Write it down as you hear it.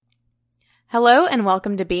Hello and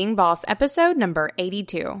welcome to Being Boss episode number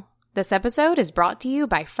 82. This episode is brought to you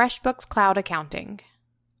by FreshBooks Cloud Accounting.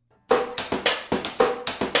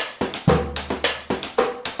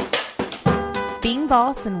 Being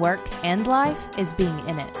boss in work and life is being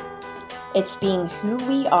in it. It's being who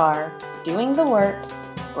we are, doing the work,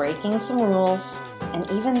 breaking some rules,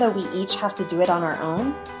 and even though we each have to do it on our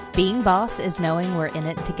own, being boss is knowing we're in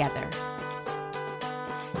it together.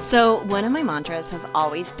 So one of my mantras has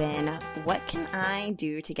always been, what can I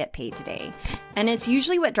do to get paid today? And it's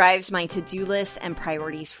usually what drives my to-do list and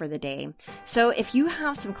priorities for the day. So if you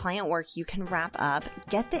have some client work you can wrap up,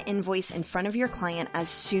 get the invoice in front of your client as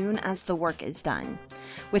soon as the work is done.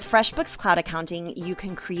 With FreshBooks Cloud Accounting, you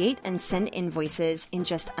can create and send invoices in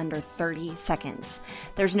just under 30 seconds.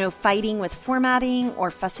 There's no fighting with formatting or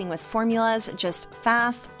fussing with formulas, just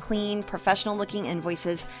fast, clean, professional-looking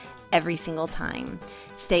invoices every single time.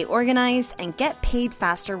 Stay organized and get paid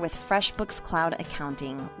faster with FreshBooks Cloud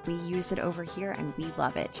Accounting. We use it over here and we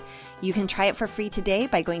love it. You can try it for free today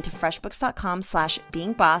by going to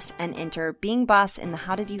freshbooks.com/beingboss and enter Being Boss in the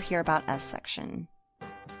How Did You Hear About Us section.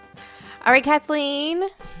 All right, Kathleen,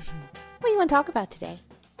 what do you want to talk about today?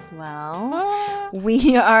 Well,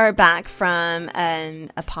 we are back from a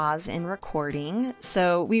pause in recording.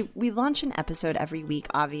 So we launch an episode every week,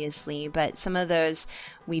 obviously, but some of those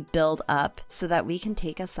we build up so that we can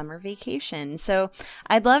take a summer vacation. So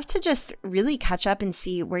I'd love to just really catch up and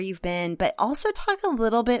see where you've been, but also talk a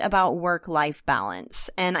little bit about work-life balance.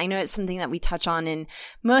 And I know it's something that we touch on in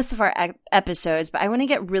most of our episodes, but I want to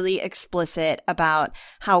get really explicit about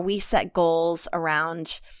how we set goals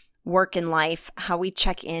around work and life, how we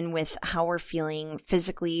check in with how we're feeling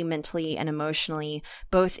physically, mentally, and emotionally,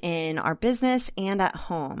 both in our business and at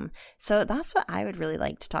home. So that's what I would really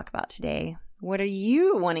like to talk about today. What are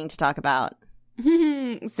you wanting to talk about?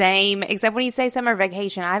 Same, except when you say summer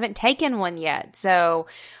vacation, I haven't taken one yet. So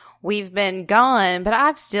we've been gone, but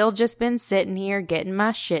I've still just been sitting here getting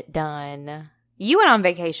my shit done. You went on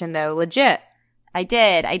vacation though, legit. I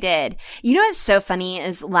did. You know what's so funny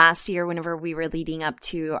is last year whenever we were leading up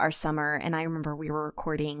to our summer, and I remember we were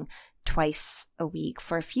recording twice a week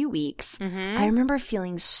for a few weeks, I remember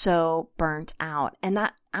feeling so burnt out. And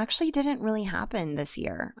that actually didn't really happen this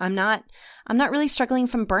year. I'm not really struggling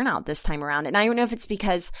from burnout this time around. And I don't know if it's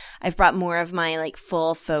because I've brought more of my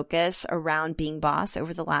full focus around being boss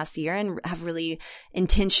over the last year and have really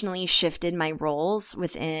intentionally shifted my roles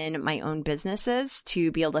within my own businesses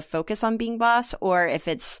to be able to focus on being boss, or if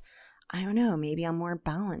it's, I don't know, maybe I'm more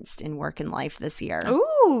balanced in work and life this year.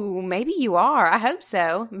 Ooh, maybe you are. I hope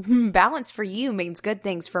so. Balance for you means good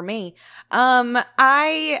things for me.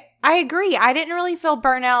 I agree. I didn't really feel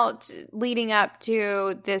burnout leading up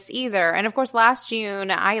to this either. And of course, last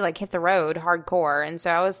June, I hit the road hardcore. And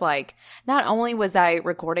so I was not only was I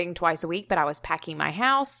recording twice a week, but I was packing my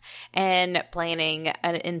house and planning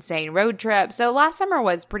an insane road trip. So last summer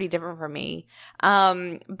was pretty different for me.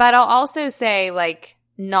 But I'll also say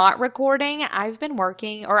not recording, I've been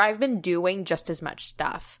working or I've been doing just as much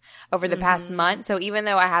stuff over the past month. So even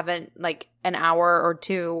though I haven't an hour or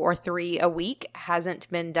two or three a week hasn't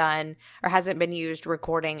been done or hasn't been used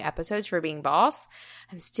recording episodes for Being Boss,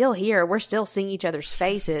 I'm still here. We're still seeing each other's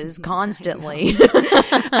faces constantly.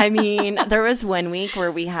 I mean, there was 1 week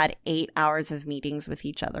where we had 8 hours of meetings with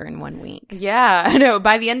each other in 1 week. Yeah, I know.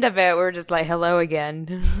 By the end of it, we were just hello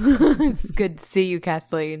again. It's good to see you,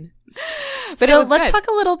 Kathleen. But so let's talk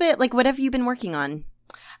a little bit, what have you been working on?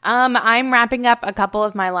 I'm wrapping up a couple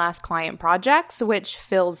of my last client projects, which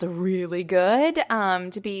feels really good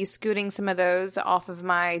to be scooting some of those off of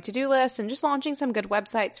my to-do list and just launching some good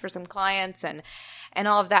websites for some clients and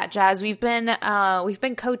all of that jazz. We've been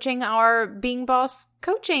coaching our Being Boss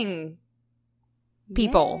coaching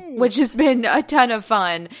people, yes, which has been a ton of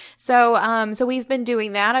fun. So we've been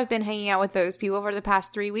doing that. I've been hanging out with those people over the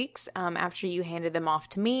past 3 weeks, after you handed them off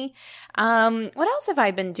to me. What else have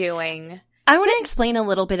I been doing? I want to explain a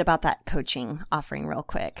little bit about that coaching offering real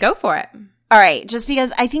quick. Go for it. All right. Just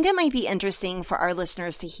because I think it might be interesting for our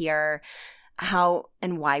listeners to hear how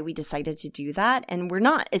and why we decided to do that. And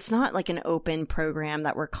it's not an open program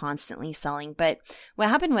that we're constantly selling. But what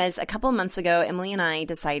happened was a couple of months ago, Emily and I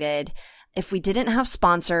decided if we didn't have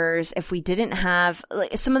sponsors, if we didn't have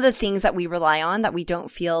some of the things that we rely on that we don't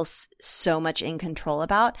feel so much in control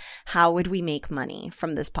about, how would we make money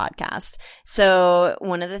from this podcast? So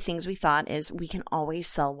one of the things we thought is we can always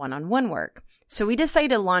sell one-on-one work. So we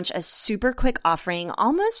decided to launch a super quick offering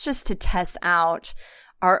almost just to test out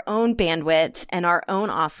our own bandwidth and our own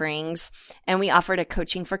offerings. And we offered a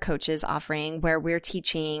Coaching for Coaches offering where we're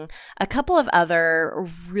teaching a couple of other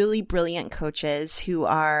really brilliant coaches who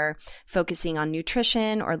are focusing on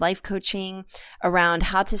nutrition or life coaching around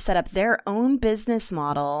how to set up their own business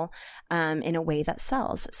model in a way that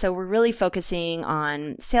sells. So we're really focusing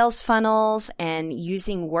on sales funnels and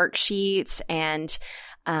using worksheets and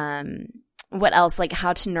what else, like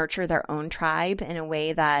how to nurture their own tribe in a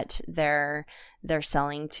way that they're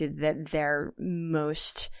selling to their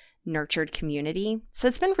most nurtured community. So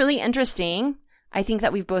it's been really interesting. I think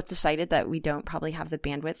that we've both decided that we don't probably have the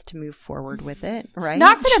bandwidth to move forward with it, right?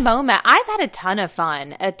 Not for the moment. I've had a ton of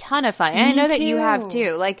fun. And I know that you have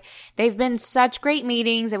too. Like, they've been such great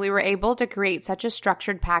meetings, and we were able to create such a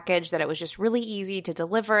structured package that it was just really easy to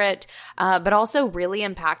deliver it, but also really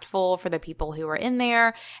impactful for the people who were in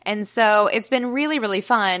there. And so it's been really, really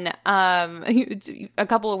fun. A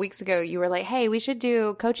couple of weeks ago, you were like, hey, we should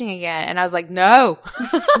do coaching again. And I was like, no.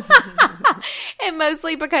 And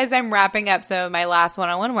mostly because I'm wrapping up some of my last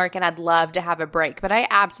one-on-one work, and I'd love to have a break. But I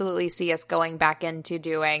absolutely see us going back into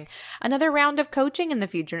doing another round of coaching in the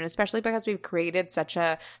future, and especially because we've created such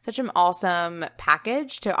an awesome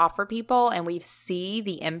package to offer people, and we see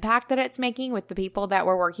the impact that it's making with the people that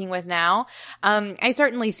we're working with now. I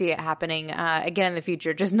certainly see it happening again in the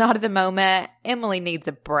future, just not at the moment. Emily needs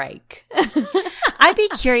a break. I'd be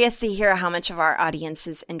curious to hear how much of our audience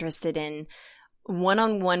is interested in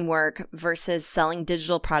one-on-one work versus selling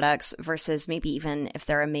digital products versus maybe even if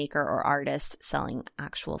they're a maker or artist selling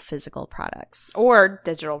actual physical products. Or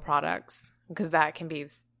digital products, because that can be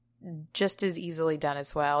just as easily done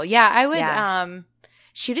as well. Yeah, I would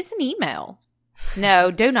shoot us an email. No,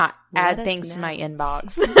 do not add things to my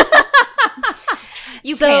inbox.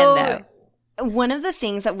 You can, though. One of the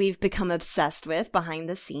things that we've become obsessed with behind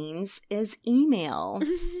the scenes is email.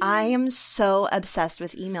 I am so obsessed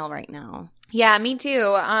with email right now. Yeah, me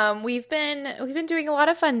too. We've been doing a lot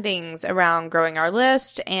of fun things around growing our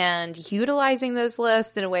list and utilizing those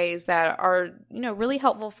lists in ways that are, really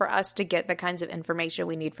helpful for us to get the kinds of information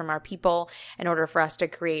we need from our people in order for us to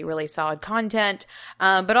create really solid content,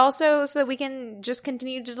 but also so that we can just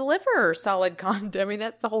continue to deliver solid content. I mean,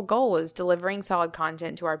 that's the whole goal, is delivering solid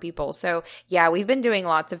content to our people. So yeah, we've been doing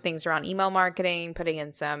lots of things around email marketing, putting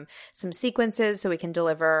in some sequences so we can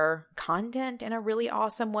deliver content in a really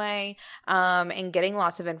awesome way. And getting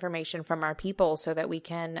lots of information from our people so that we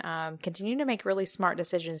can continue to make really smart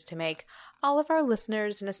decisions to make all of our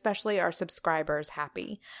listeners and especially our subscribers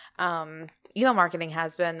happy. Email marketing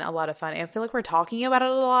has been a lot of fun. I feel like we're talking about it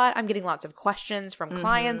a lot. I'm getting lots of questions from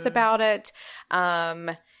clients about it.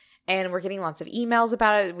 And we're getting lots of emails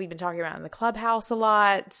about it. We've been talking about it in the Clubhouse a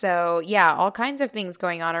lot. So yeah, all kinds of things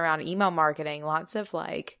going on around email marketing. Lots of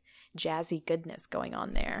like jazzy goodness going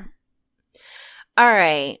on there. All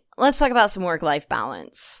right, let's talk about some work-life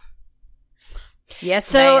balance.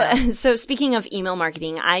 Yes, ma'am. So speaking of email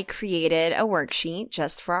marketing, I created a worksheet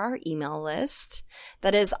just for our email list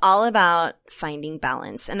that is all about finding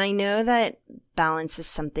balance. And I know that balance is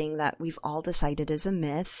something that we've all decided is a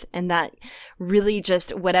myth, and that really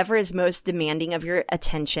just whatever is most demanding of your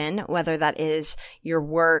attention, whether that is your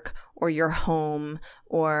work or your home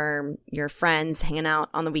or your friends hanging out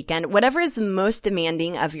on the weekend, whatever is the most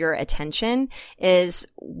demanding of your attention is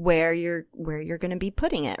where you're going to be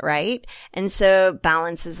putting it, right? And so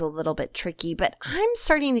balance is a little bit tricky, but I'm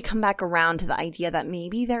starting to come back around to the idea that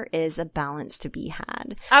maybe there is a balance to be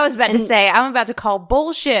had. I was about to say, I'm about to call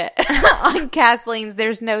bullshit on Kathleen's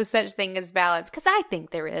 "there's no such thing as balance," because I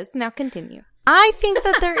think there is. Now continue. I think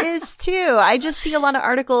that there is too. I just see a lot of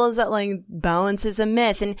articles that like balance is a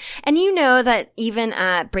myth. And you know that even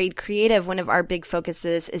at Braid Creative, one of our big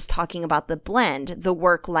focuses is talking about the blend, the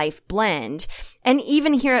work-life blend. And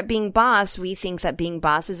even here at Being Boss, we think that being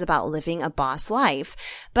boss is about living a boss life.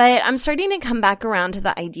 But I'm starting to come back around to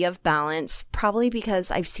the idea of balance, probably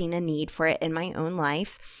because I've seen a need for it in my own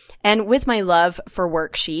life. And with my love for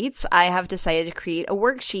worksheets, I have decided to create a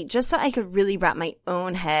worksheet just so I could really wrap my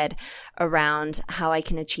own head around how I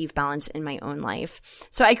can achieve balance in my own life.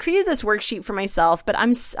 So I created this worksheet for myself, but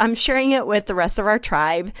I'm sharing it with the rest of our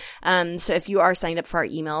tribe. So if you are signed up for our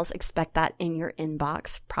emails, expect that in your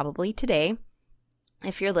inbox probably today,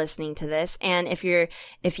 if you're listening to this. And if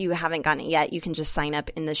you haven't gotten it yet, you can just sign up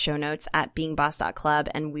in the show notes at beingboss.club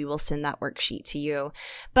and we will send that worksheet to you.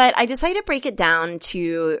 But I decided to break it down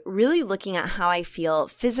to really looking at how I feel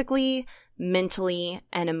physically, mentally,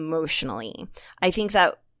 and emotionally. I think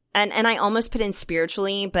that, and I almost put in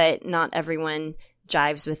spiritually, but not everyone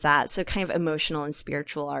jives with that. So kind of emotional and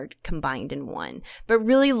spiritual are combined in one. But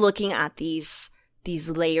really looking at these these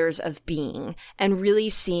layers of being and really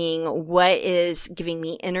seeing what is giving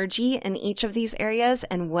me energy in each of these areas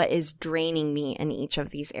and what is draining me in each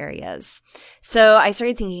of these areas. So I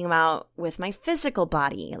started thinking about with my physical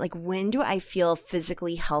body, like when do I feel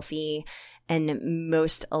physically healthy and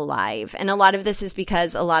most alive? And a lot of this is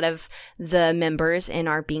because a lot of the members in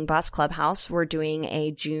our Being Boss Clubhouse were doing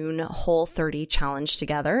a June Whole30 challenge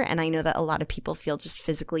together. And I know that a lot of people feel just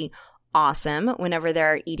physically awesome whenever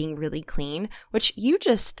they're eating really clean, which you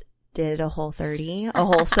just did a Whole30, a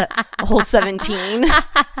whole 17.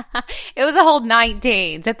 It was a whole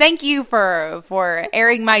 19. So thank you for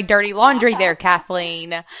airing my dirty laundry there,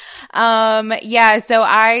 Kathleen. Yeah, so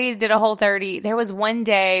I did a Whole30. There was one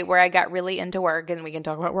day where I got really into work, and we can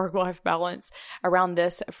talk about work-life balance around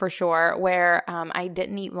this for sure, where I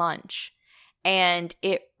didn't eat lunch, and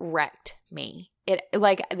it wrecked me.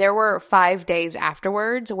 There were 5 days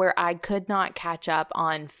afterwards where I could not catch up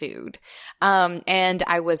on food. And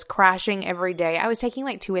I was crashing every day. I was taking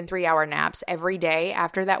like 2 and 3 hour naps every day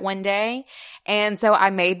after that one day. And so I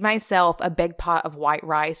made myself a big pot of white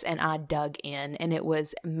rice and I dug in, and it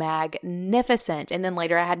was magnificent. And then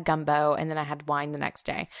later I had gumbo, and then I had wine the next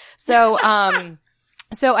day. So,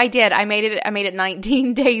 so I did. I made it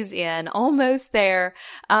 19 days in, almost there.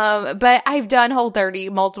 But I've done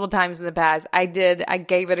Whole30 multiple times in the past. I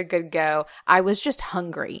gave it a good go. I was just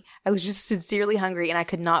hungry. I was just sincerely hungry, and I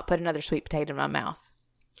could not put another sweet potato in my mouth.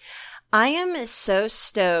 I am so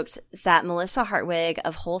stoked that Melissa Hartwig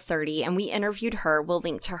of Whole30, and we interviewed her. We'll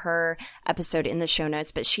link to her episode in the show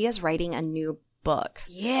notes, but she is writing a new book.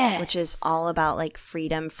 Yes. Which is all about like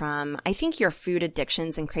freedom from, I think, your food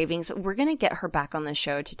addictions and cravings. We're going to get her back on the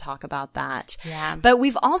show to talk about that. Yeah. But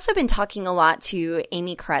we've also been talking a lot to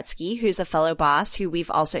Amy Koretsky, who's a fellow boss who we've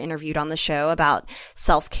also interviewed on the show about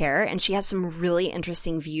self-care. And she has some really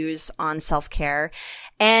interesting views on self-care.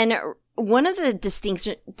 And one of the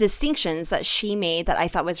distinctions that she made that I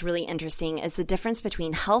thought was really interesting is the difference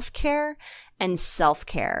between healthcare and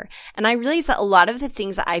self-care. And I realized that a lot of the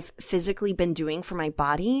things that I've physically been doing for my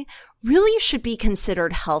body really should be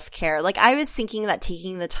considered healthcare. Like I was thinking that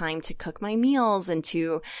taking the time to cook my meals and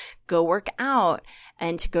to go work out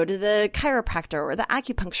and to go to the chiropractor or the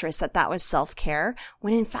acupuncturist, that was self-care,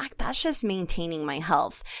 when in fact that's just maintaining my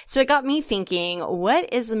health. So it got me thinking,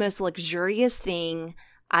 what is the most luxurious thing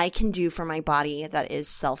I can do for my body that is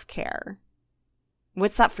self-care?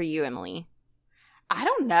 What's that for you, Emily? I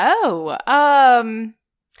don't know. I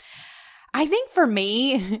think for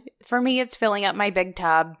me, it's filling up my big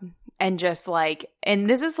tub and just and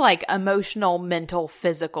this is like emotional, mental,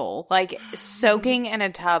 physical, like soaking in a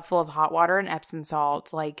tub full of hot water and Epsom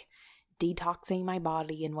salts, like detoxing my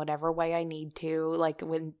body in whatever way I need to.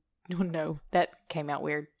 No, that came out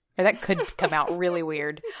weird. Or that could come out really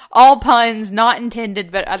weird. All puns not intended,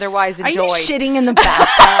 but otherwise enjoyed. Are you shitting in the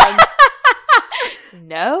bathtub?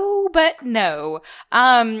 No, but no.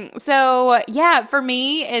 So yeah, for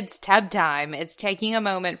me, it's tub time. It's taking a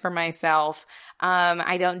moment for myself.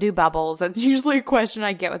 I don't do bubbles. That's usually a question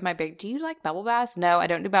I get with my do you like bubble baths? No, I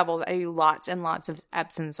don't do bubbles. I do lots and lots of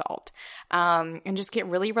Epsom salt. And just get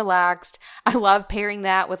really relaxed. I love pairing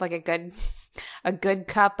that with like a good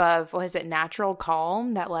cup of, natural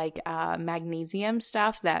calm, that magnesium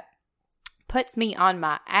stuff that puts me on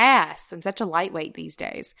my ass. I'm such a lightweight these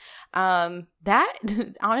days. That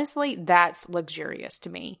honestly, that's luxurious to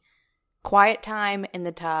me. Quiet time in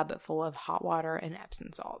the tub full of hot water and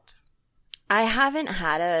Epsom salt. I haven't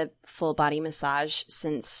had a full body massage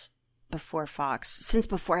since before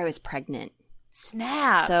I was pregnant.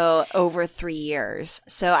 Snap. So over 3 years.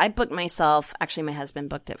 So I booked myself, actually my husband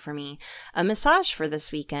booked it for me, a massage for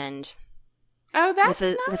this weekend. Oh, that's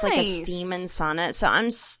nice. With like a steam and sauna. So I'm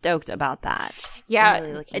stoked about that. Yeah. I'm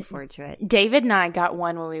really looking forward to it. David and I got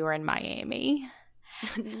one when we were in Miami.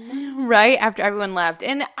 Right? After everyone left.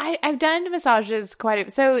 And I've done massages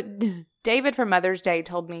so David for Mother's Day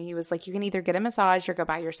told me, he was like, you can either get a massage or go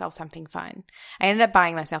buy yourself something fun. I ended up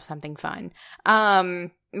buying myself something fun.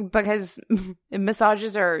 Because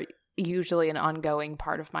massages are usually an ongoing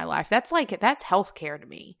part of my life. That's healthcare to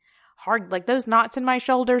me. Hard, like those knots in my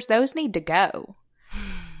shoulders, those need to go.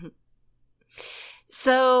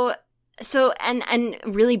 So and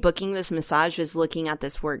really booking this massage was looking at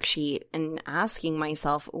this worksheet and asking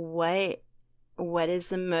myself, what is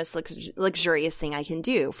the most luxurious thing I can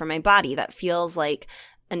do for my body that feels like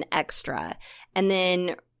an extra? And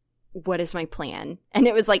then what is my plan? And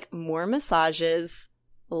it was like more massages,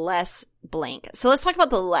 less blank. So let's talk about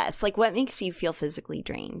the less. Like, what makes you feel physically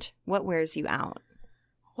drained? What wears you out?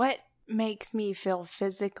 What makes me feel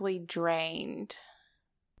physically drained?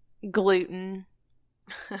 Gluten.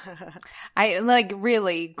 I like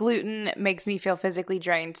really gluten makes me feel physically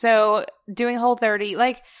drained. So doing Whole30,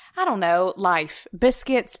 like, I don't know, life,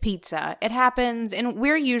 biscuits, pizza, it happens. And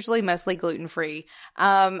we're usually mostly gluten free.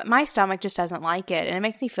 My stomach just doesn't like it. And it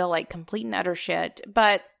makes me feel like complete and utter shit.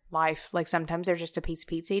 But life, like sometimes there's just a piece of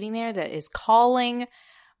pizza eating there that is calling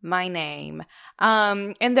my name.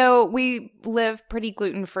 And though we live pretty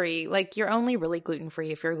gluten free, like you're only really gluten free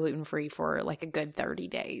if you're gluten free for like a good 30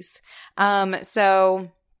 days. So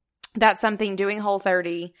that's something. Doing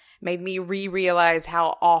Whole30 made me realize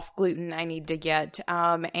how off gluten I need to get.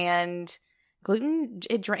 And gluten,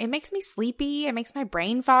 it makes me sleepy. It makes my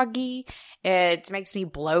brain foggy. It makes me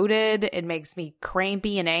bloated. It makes me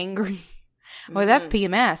crampy and angry. Well, that's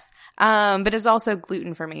PMS. But it's also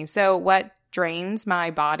gluten for me. So what drains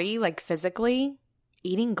my body, like physically?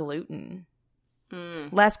 Eating gluten.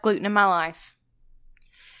 Less gluten in my life.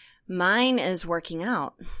 Mine is working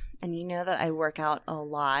out. And you know that I work out a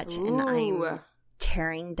lot. Ooh. And I'm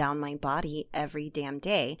tearing down my body every damn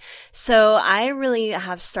day. So I really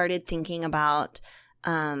have started thinking about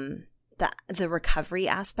the recovery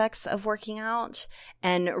aspects of working out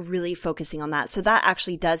and really focusing on that. So that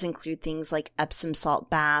actually does include things like Epsom salt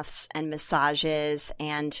baths and massages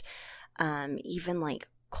and even like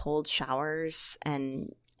cold showers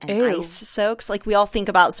and ice soaks. Like we all think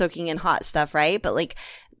about soaking in hot stuff, right? But like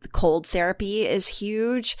cold therapy is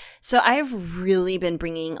huge. So I've really been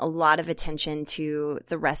bringing a lot of attention to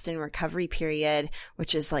the rest and recovery period,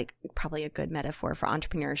 which is like probably a good metaphor for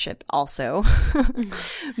entrepreneurship also.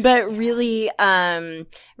 But really,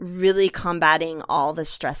 really combating all the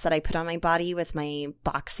stress that I put on my body with my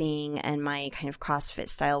boxing and my kind of CrossFit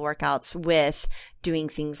style workouts with doing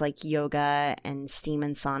things like yoga and steam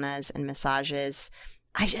and saunas and massages.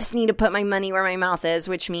 I just need to put my money where my mouth is,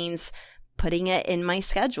 which means putting it in my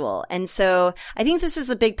schedule. And so I think this is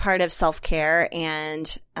a big part of self-care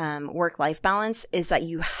and work-life balance is that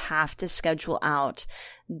you have to schedule out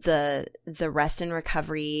the rest and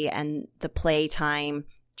recovery and the play time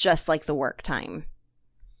just like the work time.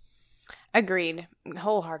 Agreed.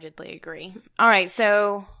 Wholeheartedly agree. All right,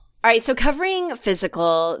 so covering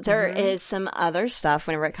physical, there is some other stuff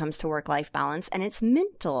whenever it comes to work-life balance, and it's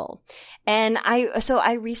mental. And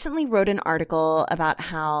I recently wrote an article about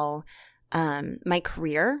how my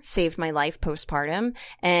career saved my life postpartum.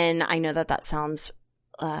 And I know that sounds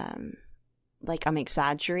like I'm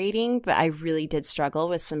exaggerating, but I really did struggle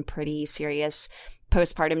with some pretty serious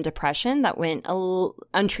postpartum depression that went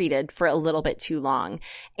untreated for a little bit too long.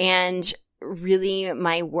 And really,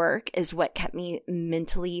 my work is what kept me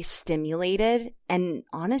mentally stimulated and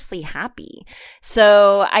honestly happy.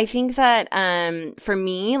 So I think that for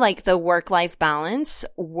me, like the work-life balance,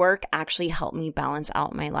 work actually helped me balance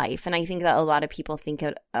out my life. And I think that a lot of people think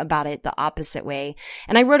about it the opposite way.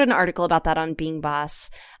 And I wrote an article about that on Being Boss,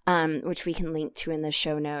 which we can link to in the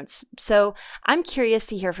show notes. So I'm curious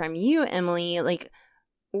to hear from you, Emily, like,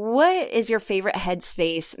 what is your favorite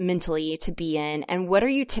headspace mentally to be in? And what are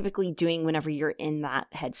you typically doing whenever you're in that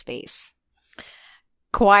headspace?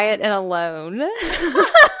 Quiet and alone.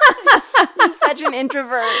 You're such an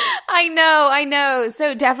introvert. I know.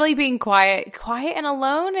 So definitely being quiet and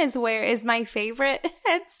alone is my favorite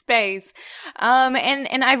headspace.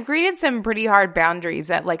 And I've created some pretty hard boundaries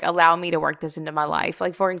that like allow me to work this into my life.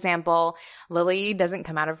 Like for example, Lily doesn't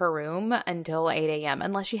come out of her room until 8 a.m.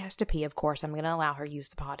 unless she has to pee, of course. I'm going to allow her to use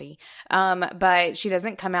the potty. But she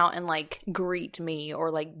doesn't come out and like greet me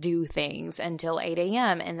or like do things until 8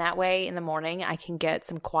 a.m. And that way in the morning I can get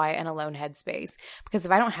some quiet and alone headspace. Because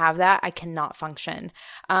if I don't have that, I cannot function.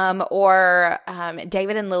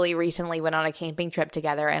 David and Lily recently went on a camping trip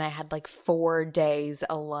together and I had like 4 days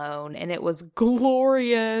alone and it was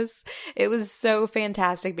glorious. It was so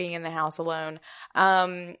fantastic being in the house alone.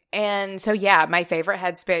 And so yeah, my favorite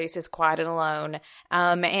headspace is quiet and alone.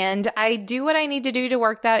 And I do what I need to do to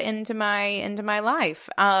work that into my life.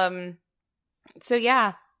 So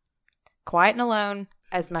yeah, quiet and alone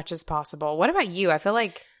as much as possible. What about you? I feel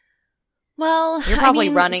like you're probably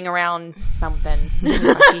running around something.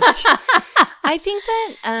 I think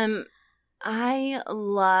that I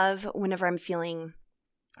love whenever I'm feeling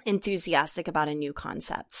enthusiastic about a new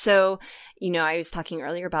concept. So, I was talking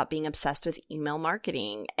earlier about being obsessed with email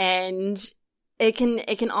marketing, and it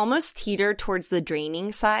can almost teeter towards the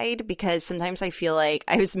draining side because sometimes I feel like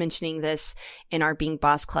I was mentioning this in our Being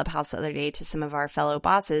Boss Clubhouse the other day to some of our fellow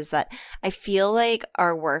bosses that I feel like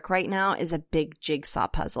our work right now is a big jigsaw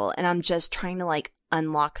puzzle and I'm just trying to like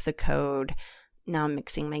unlock the code now I'm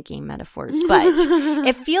mixing my game metaphors, but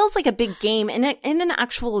it feels like a big game in an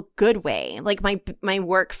actual good way. Like my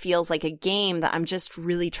work feels like a game that I'm just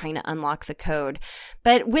really trying to unlock the code.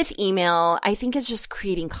 But with email, I think it's just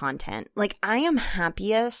creating content. Like I am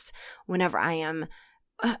happiest whenever I am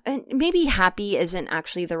maybe happy isn't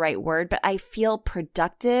actually the right word, but I feel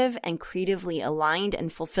productive and creatively aligned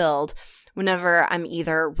and fulfilled whenever I'm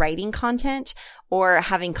either writing content or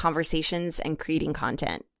having conversations and creating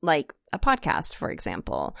content, like a podcast, for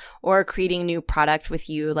example, or creating new product with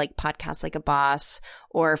you, like Podcast Like a Boss,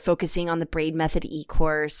 or focusing on the Braid Method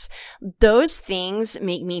e-course. Those things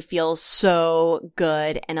make me feel so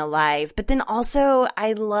good and alive. But then also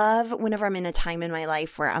I love whenever I'm in a time in my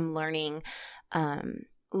life where I'm learning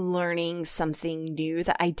something new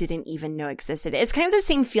that I didn't even know existed. It's kind of the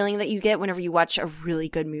same feeling that you get whenever you watch a really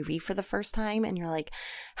good movie for the first time and you're like,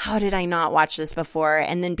 how did I not watch this before?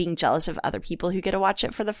 And then being jealous of other people who get to watch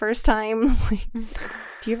it for the first time. Like,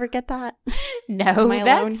 do you ever get that? No,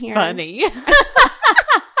 that's funny.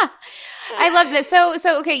 I love this.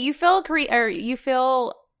 So okay, you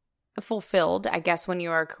feel fulfilled, I guess, when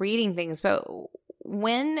you are creating things, but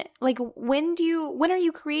when are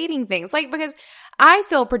you creating things? Like, because I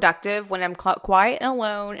feel productive when I'm quiet and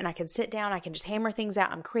alone and I can sit down, I can just hammer things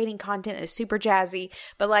out. I'm creating content that's super jazzy,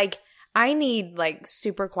 but like I need like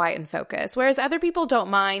super quiet and focus. Whereas other people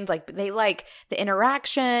don't mind, like they like the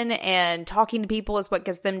interaction and talking to people is what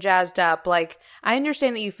gets them jazzed up. Like I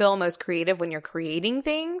understand that you feel most creative when you're creating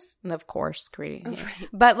things, and of course creating, right.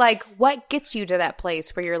 But like what gets you to that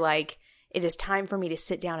place where you're like, it is time for me to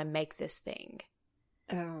sit down and make this thing?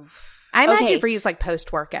 Oh. I imagine for you it's like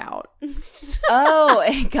post-workout.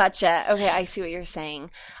 Oh, gotcha. Okay, I see what you're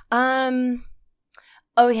saying.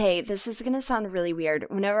 Okay, this is going to sound really weird.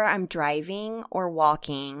 Whenever I'm driving or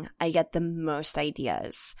walking, I get the most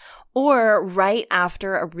ideas. Or right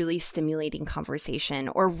after a really stimulating conversation,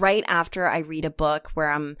 or right after I read a book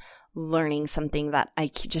where I'm learning something that I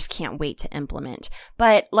just can't wait to implement.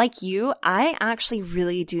 But like you, I actually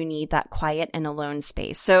really do need that quiet and alone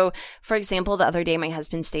space. So for example, the other day, my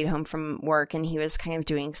husband stayed home from work and he was kind of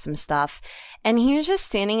doing some stuff and he was just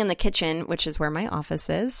standing in the kitchen, which is where my office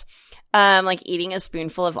is, like eating a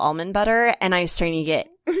spoonful of almond butter. And I was starting to get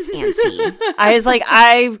antsy. I was like,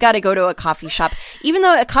 I've got to go to a coffee shop. Even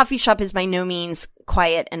though a coffee shop is by no means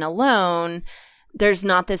quiet and alone, there's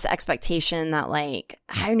not this expectation that like,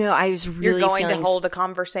 I don't know, I was really You're going to hold a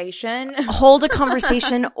conversation? Hold a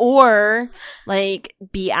conversation or like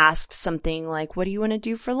be asked something like, what do you want to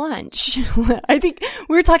do for lunch? I think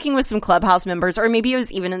we were talking with some Clubhouse members, or maybe it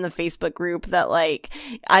was even in the Facebook group, that like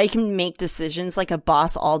I can make decisions like a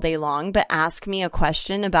boss all day long, but ask me a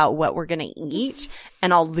question about what we're going to eat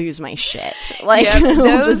and I'll lose my shit. Like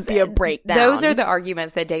it'll just be a breakdown. Those are the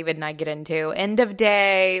arguments that David and I get into. End of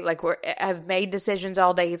day, like I've made decisions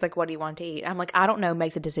all day. He's like, what do you want to eat? I'm like, I don't know.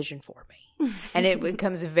 Make the decision for me. And it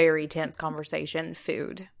becomes a very tense conversation.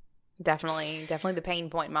 Food. Definitely the pain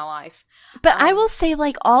point in my life. But I will say,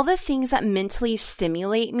 like, all the things that mentally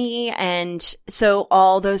stimulate me, and so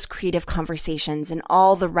all those creative conversations and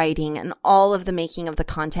all the writing and all of the making of the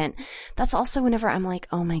content, that's also whenever I'm like,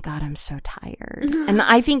 oh my God, I'm so tired. And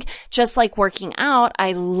I think just like working out,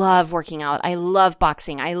 I love working out. I love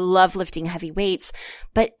boxing. I love lifting heavy weights,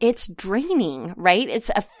 but it's draining, right? It's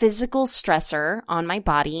a physical stressor on my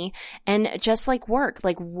body. And just like work,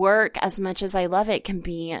 as much as I love it, can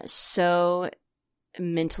be so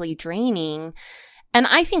mentally draining. And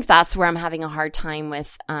I think that's where I'm having a hard time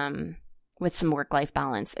with some work-life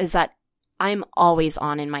balance, is that I'm always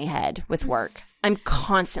on in my head with work. I'm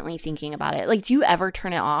constantly thinking about it. Like, do you ever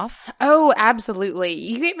turn it off? Oh, absolutely.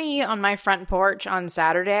 You get me on my front porch on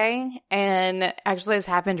Saturday, and actually this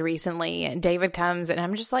happened recently, and David comes and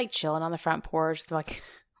I'm just like chilling on the front porch, like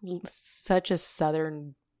such a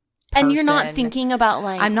Southern person. And you're not thinking about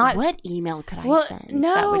like, I'm not, what email could I send?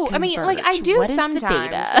 No, I mean, like I do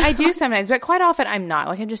sometimes. I do sometimes, but quite often I'm not.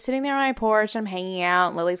 Like I'm just sitting there on my porch, I'm hanging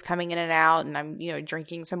out, Lily's coming in and out, and I'm,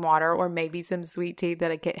 drinking some water or maybe some sweet tea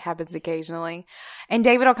that happens occasionally. And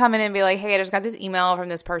David will come in and be like, hey, I just got this email from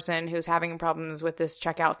this person who's having problems with this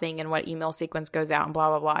checkout thing and what email sequence goes out and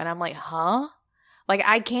blah, blah, blah. And I'm like, huh? Like,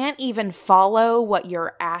 I can't even follow what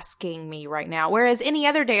you're asking me right now. Whereas any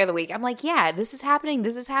other day of the week, I'm like, yeah, this is happening.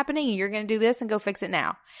 You're going to do this and go fix it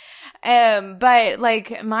now. But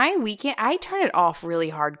like my weekend, I turn it off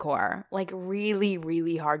really hardcore, like really,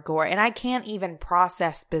 really hardcore. And I can't even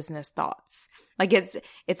process business thoughts. Like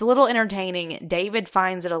it's a little entertaining. David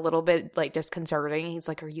finds it a little bit like disconcerting. He's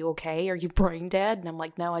like, "Are you okay? Are you brain dead?" And I'm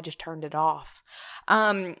like, "No, I just turned it off."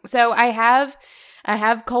 So I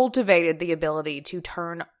have cultivated the ability to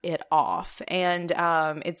turn it off, and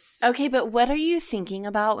it's okay. But what are you thinking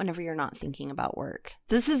about whenever you're not thinking about work?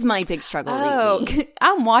 This is my big struggle lately.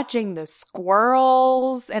 I'm watching the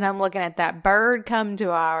squirrels, and I'm looking at that bird come to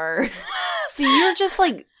our. So you're just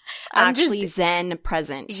like. Actually zen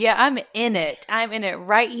present. Yeah, I'm in it. I'm in it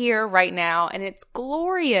right here, right now, and it's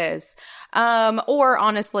glorious. Or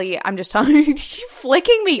honestly, I'm just telling you, you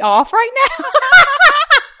flicking me off right now?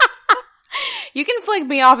 You can flick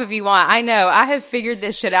me off if you want. I know. I have figured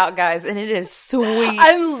this shit out, guys, and it is sweet.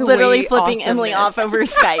 I'm literally flipping Emily off over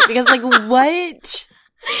Skype because like, what?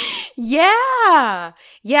 Yeah,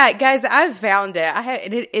 guys, I've found it.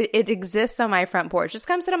 It exists on my front porch. Just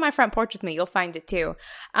come sit on my front porch with me. You'll find it too.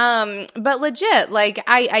 But legit, like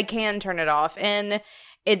I can turn it off, and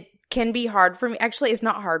it can be hard for me. Actually, it's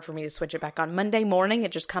not hard for me to switch it back on. Monday morning,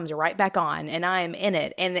 it just comes right back on, and I am in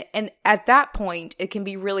it. And at that point, it can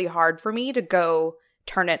be really hard for me to go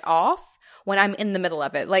turn it off when I'm in the middle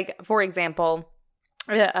of it. Like, for example,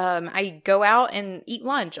 I go out and eat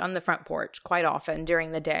lunch on the front porch quite often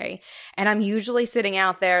during the day. And I'm usually sitting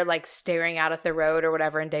out there like staring out at the road or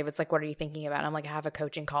whatever. And David's like, "What are you thinking about?" And I'm like, "I have a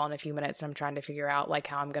coaching call in a few minutes and I'm trying to figure out like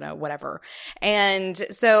how I'm going to whatever." And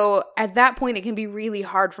so at that point, it can be really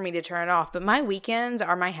hard for me to turn it off. But my weekends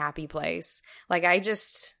are my happy place. Like I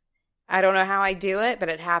don't know how I do it, but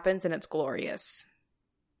it happens and it's glorious.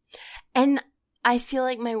 And I feel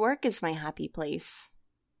like my work is my happy place.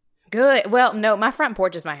 Good. Well, no, my front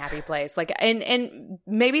porch is my happy place. Like, and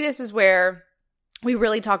maybe this is where we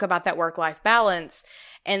really talk about that work-life balance,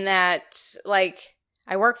 and that like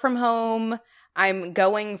I work from home. I'm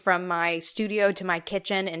going from my studio to my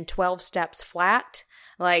kitchen in 12 steps flat.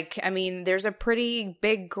 Like, I mean, there's a pretty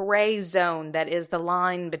big gray zone that is the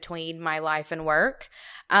line between my life and work.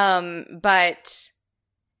 But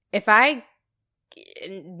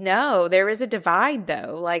no, there is a divide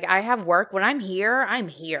though. Like I have work when I'm here.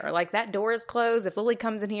 Like that door is closed. If Lily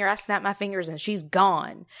comes in here, I snap my fingers and she's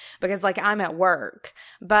gone because like I'm at work.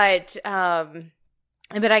 But I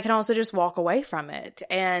can also just walk away from it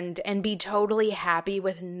and be totally happy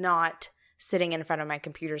with not sitting in front of my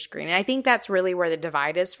computer screen. And I think that's really where the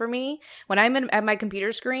divide is for me. When I'm at my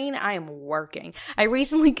computer screen, I am working. I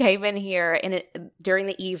recently came in here during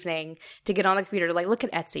the evening to get on the computer to like look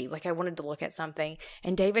at Etsy. Like I wanted to look at something.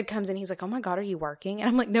 And David comes in, he's like, "Oh my God, are you working?" And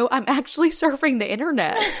I'm like, "No, I'm actually surfing the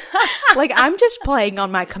internet." Like I'm just playing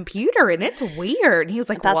on my computer and it's weird. And he was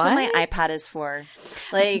like, "That's what my iPad is for."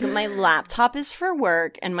 Like my laptop is for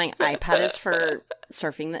work and my iPad is for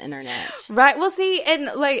surfing the internet. Right. Well, see, and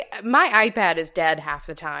like my iPad is dead half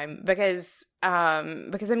the time because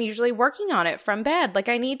I'm usually working on it from bed. Like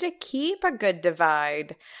I need to keep a good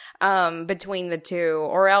divide between the two,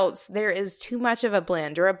 or else there is too much of a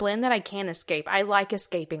blend, or a blend that I can't escape. I like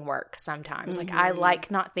escaping work sometimes. Like I like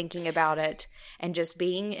not thinking about it and just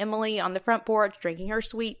being Emily on the front porch, drinking her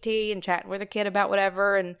sweet tea and chatting with a kid about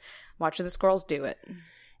whatever and watching the squirrels do it.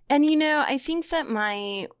 And, you know, I think that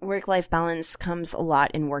my work-life balance comes a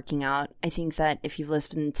lot in working out. I think that if you've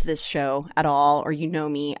listened to this show at all, or you know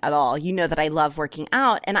me at all, you know that I love working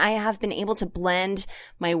out. And I have been able to blend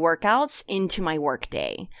my workouts into my work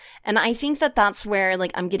day. And I think that that's where,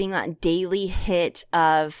 like, I'm getting that daily hit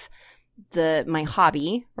of my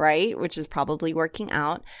hobby, right? Which is probably working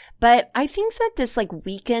out. But I think that this, like,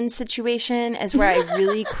 weekend situation is where I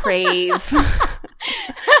really crave...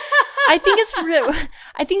 I think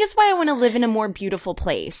it's why I want to live in a more beautiful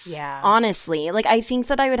place. Yeah. Honestly. Like, I think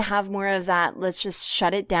that I would have more of that, let's just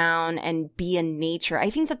shut it down and be in nature. I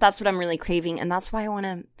think that that's what I'm really craving. And that's why I want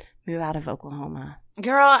to move out of Oklahoma.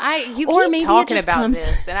 Girl, you keep talking about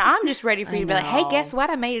this, and I'm just ready for you to be like, "Hey, guess what?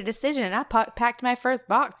 I made a decision, and I packed my first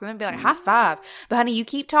box," and then be like, "High five!" But honey, you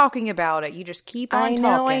keep talking about it. You just keep on talking.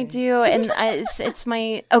 I know I do, and it's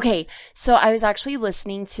my okay. So I was actually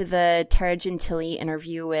listening to the Tara Gentile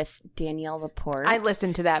interview with Danielle Laporte. I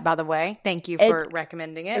listened to that, by the way. Thank you for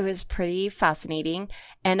recommending it. It was pretty fascinating,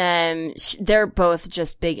 and they're both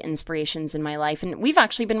just big inspirations in my life. And we've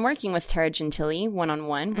actually been working with Tara Gentile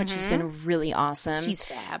one-on-one, which has been really awesome. She's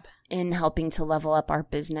fab in helping to level up our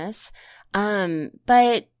business.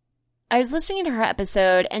 But I was listening to her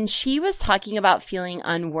episode and she was talking about feeling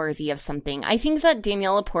unworthy of something. I think that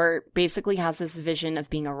Danielle Laporte basically has this vision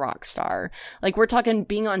of being a rock star. Like we're talking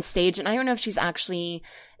being on stage, and I don't know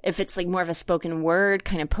if it's like more of a spoken word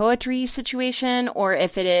kind of poetry situation, or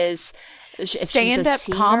if it is stand-up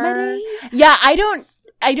comedy. Yeah, I don't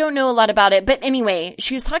I don't know a lot about it, but anyway,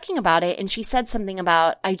 she was talking about it and she said something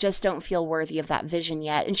about, I just don't feel worthy of that vision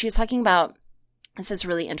yet. And she was talking about, this is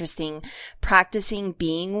really interesting, practicing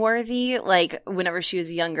being worthy. Like whenever she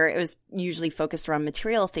was younger, it was usually focused around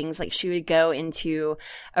material things. Like she would go into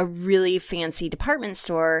a really fancy department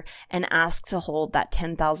store and ask to hold that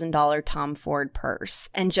 $10,000 Tom Ford purse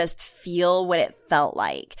and just feel what it felt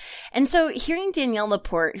like. And so hearing Danielle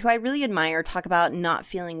Laporte, who I really admire, talk about not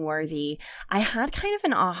feeling worthy, I had kind of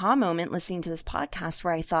an aha moment listening to this podcast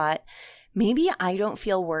where I thought, maybe I don't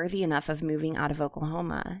feel worthy enough of moving out of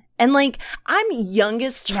Oklahoma. And like, I'm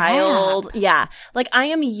youngest child. Yeah. Like I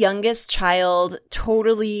am youngest child,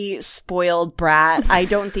 totally spoiled brat. I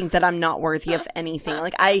don't think that I'm not worthy of anything.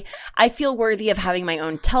 Like I feel worthy of having my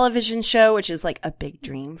own television show, which is like a big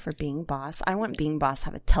dream for Being Boss. I want Being Boss to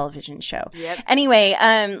have a television show. Yep. Anyway,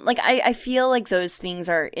 like I feel like those things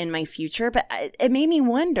are in my future, but it made me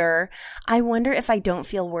wonder, I wonder if I don't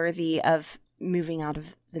feel worthy of moving out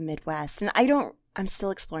of the Midwest. And I'm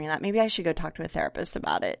still exploring that. Maybe I should go talk to a therapist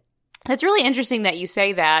about it. It's really interesting that you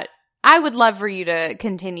say that. I would love for you to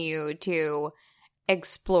continue to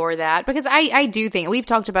explore that because I do think, we've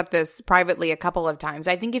talked about this privately a couple of times.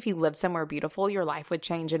 I think if you lived somewhere beautiful, your life would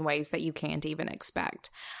change in ways that you can't even expect.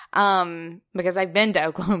 Because I've been to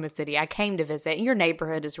Oklahoma City. I came to visit. Your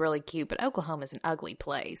neighborhood is really cute, but Oklahoma is an ugly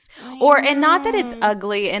place. And not that it's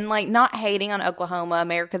ugly and like not hating on Oklahoma,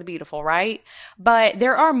 America the Beautiful, right? But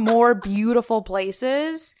there are more beautiful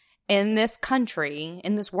places in this country,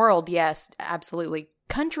 in this world. Yes, absolutely.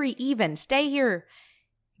 Country even. Stay here.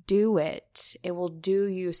 Do it. It will do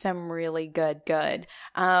you some really good.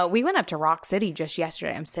 We went up to Rock City just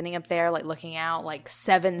yesterday. I'm sitting up there like looking out like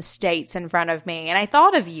 7 states in front of me. And I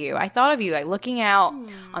thought of you like looking out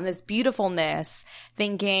on this beautifulness,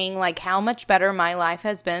 thinking like how much better my life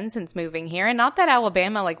has been since moving here. And not that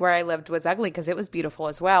Alabama, like where I lived, was ugly, because it was beautiful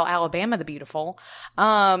as well. Alabama the Beautiful.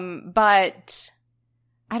 But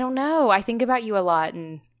I don't know. I think about you a lot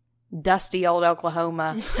in dusty old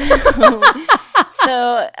Oklahoma.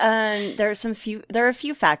 So there are a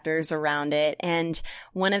few factors around it, and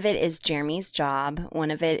one of it is Jeremy's job.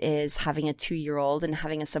 One of it is having a 2-year-old and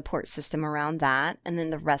having a support system around that, and then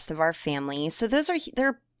the rest of our family. So there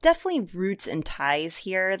are definitely roots and ties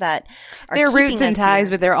here that are They're roots and ties,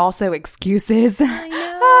 but they're also excuses.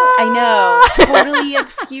 I know. Totally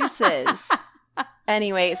excuses.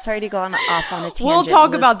 Anyway, sorry to go off on a tangent. We'll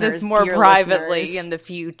talk about this more privately in the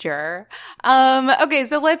future. Okay,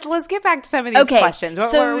 so let's get back to some of these questions.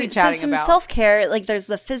 What were we chatting about? So some self-care, like there's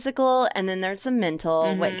the physical and then there's the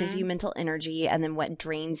mental, what gives you mental energy and then what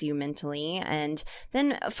drains you mentally. And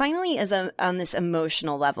then finally is on this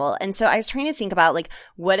emotional level. And so I was trying to think about like,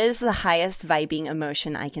 what is the highest vibing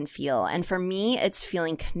emotion I can feel? And for me, it's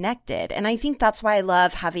feeling connected. And I think that's why I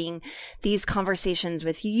love having these conversations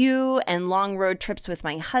with you and long road trips with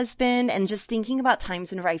my husband, and just thinking about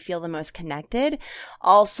times whenever I feel the most connected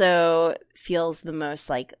also feels the most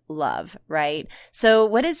like love, right? So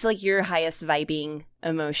what is like your highest vibing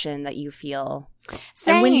emotion that you feel?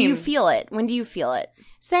 Same. And when do you feel it?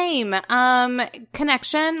 Same.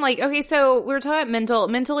 Connection. Like, okay, so we were talking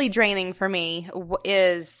about mentally draining for me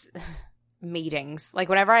is meetings. Like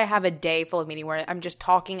whenever I have a day full of meeting where I'm just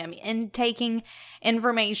talking, I'm intaking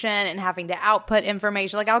information and having to output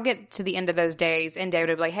information. Like I'll get to the end of those days and David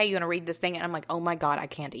will be like, hey, you want to read this thing? And I'm like, oh my God, I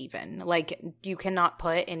can't even. Like you cannot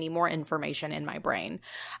put any more information in my brain.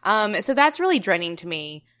 So that's really draining to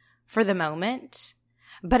me for the moment.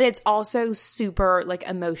 But it's also super like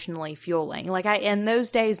emotionally fueling. Like I end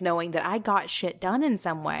those days knowing that I got shit done in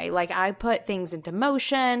some way. Like I put things into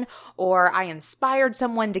motion, or I inspired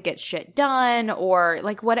someone to get shit done, or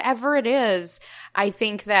like whatever it is. I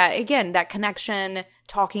think that, again, that connection,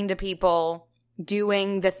 talking to people,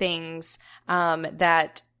 doing the things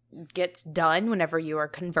that gets done whenever you are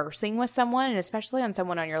conversing with someone, and especially on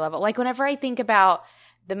someone on your level. Like whenever I think about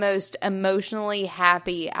the most emotionally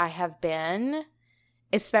happy I have been,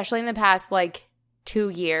 especially in the past, like 2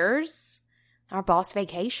 years, our boss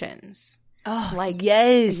vacations. Oh, like,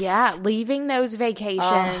 yes. Yeah, leaving those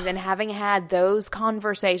vacations and having had those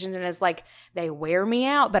conversations, and it's like they wear me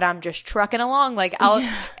out, but I'm just trucking along. Like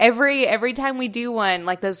every time we do one,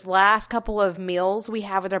 like those last couple of meals we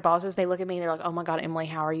have with our bosses, they look at me and they're like, oh my God, Emily,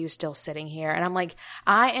 how are you still sitting here? And I'm like,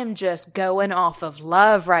 I am just going off of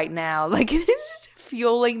love right now. Like it's just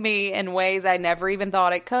fueling me in ways I never even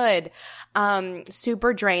thought it could.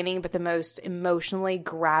 Super draining, but the most emotionally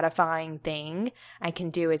gratifying thing I can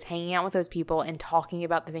do is hanging out with those people and talking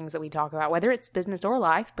about the things that we talk about, whether it's business or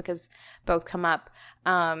life, because both come up.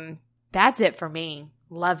 That's it for me.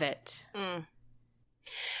 Love it.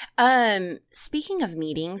 Speaking of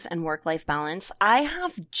meetings and work-life balance, I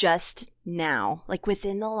have just now, like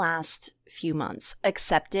within the last few months,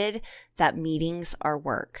 accepted that meetings are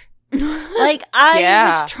work. Like I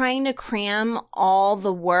was trying to cram all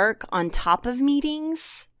the work on top of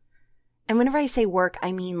meetings. And whenever I say work,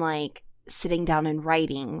 I mean like sitting down and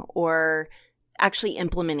writing or actually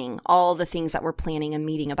implementing all the things that we're planning a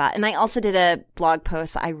meeting about. And I also did a blog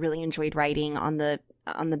post I really enjoyed writing on the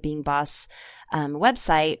Being Boss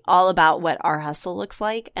website all about what our hustle looks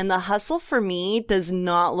like. And the hustle for me does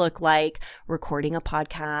not look like recording a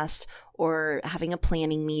podcast or having a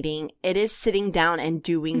planning meeting. It is sitting down and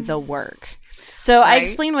doing the work. So I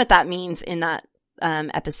explain what that means in that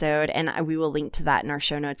episode, and we will link to that in our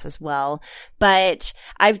show notes as well. But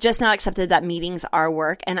I've just now accepted that meetings are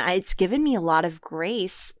work, and it's given me a lot of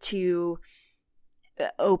grace to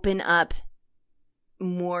open up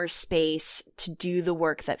more space to do the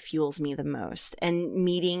work that fuels me the most. And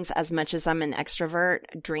meetings, as much as I'm an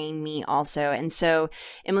extrovert, drain me also. And so,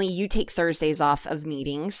 Emily, you take Thursdays off of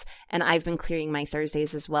meetings, and I've been clearing my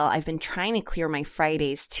Thursdays as well. I've been trying to clear my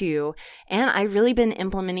Fridays too. And I've really been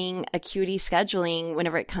implementing acuity scheduling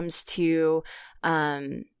whenever it comes to,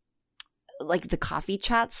 like the coffee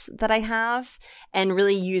chats that I have, and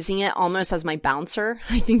really using it almost as my bouncer.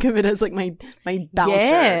 I think of it as like my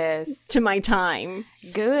bouncer to my time.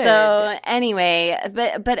 Good. So anyway,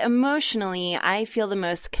 but emotionally, I feel the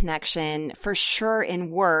most connection for sure in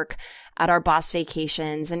work, at our boss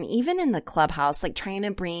vacations, and even in the clubhouse, like trying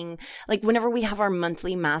to bring, like whenever we have our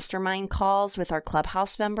monthly mastermind calls with our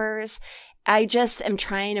clubhouse members, I just am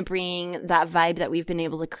trying to bring that vibe that we've been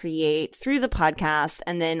able to create through the podcast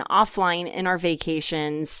and then offline in our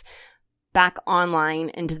vacations back online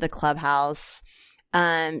into the clubhouse.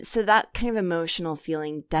 So that kind of emotional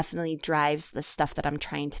feeling definitely drives the stuff that I'm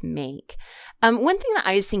trying to make. One thing that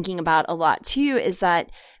I was thinking about a lot too is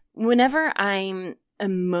that whenever I'm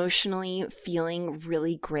emotionally feeling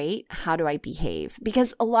really great, how do I behave?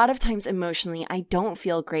 Because a lot of times emotionally, I don't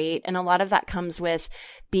feel great. And a lot of that comes with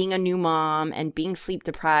being a new mom and being sleep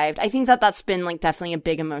deprived. I think that that's been like definitely a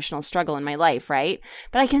big emotional struggle in my life, right?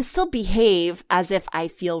 But I can still behave as if I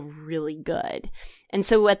feel really good. And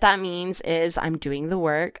so what that means is I'm doing the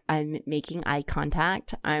work, I'm making eye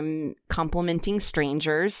contact, I'm complimenting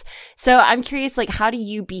strangers. So I'm curious, like, how do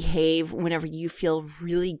you behave whenever you feel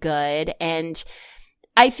really good? And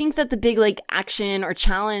I think that the big like action or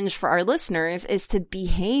challenge for our listeners is to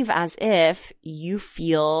behave as if you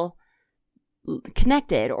feel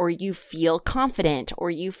connected, or you feel confident,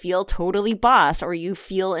 or you feel totally boss, or you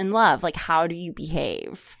feel in love. Like, how do you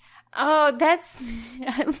behave? Oh, that's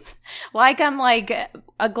like I'm like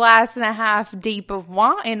a glass and a half deep of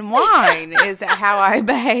wine is how I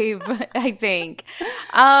behave, I think.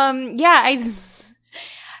 I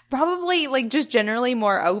probably like just generally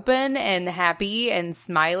more open and happy and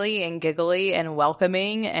smiley and giggly and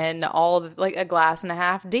welcoming and all like a glass and a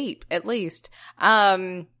half deep at least.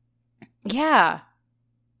 Yeah.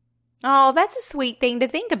 Oh, that's a sweet thing to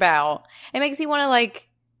think about. It makes you want to like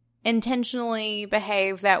intentionally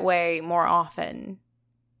behave that way more often.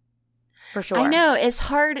 For sure. I know it's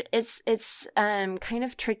hard. It's kind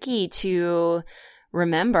of tricky to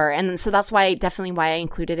remember. And so that's why I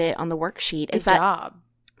included it on the worksheet. Good job.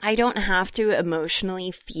 I don't have to emotionally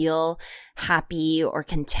feel happy or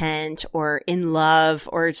content or in love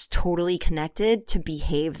or just totally connected to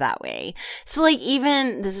behave that way. So like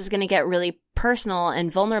even this is going to get really personal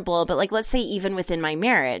and vulnerable, but like let's say even within my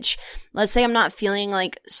marriage, let's say I'm not feeling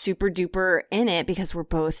like super duper in it because we're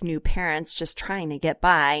both new parents just trying to get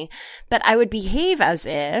by, but I would behave as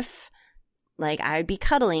if like I would be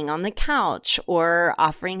cuddling on the couch or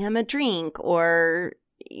offering him a drink or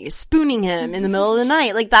spooning him in the middle of the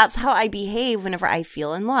night. Like that's how I behave whenever I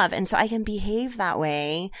feel in love. And so I can behave that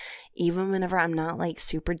way even whenever I'm not like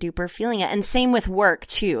super duper feeling it. And same with work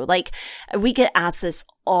too. Like we get asked this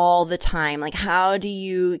all the time. Like, how do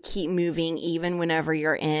you keep moving even whenever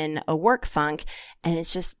you're in a work funk? And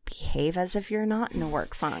it's just behave as if you're not in a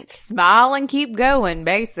work funk. Smile and keep going,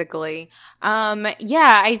 basically.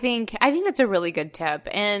 I think that's a really good tip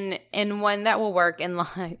and one that will work in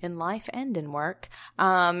life and in work.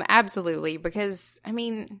 Absolutely. Because I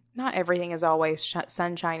mean, not everything is always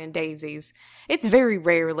sunshine and daisies. It's very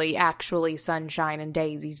rarely actually sunshine and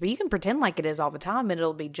daisies, but you can pretend like it is all the time and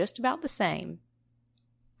it'll be just about the same.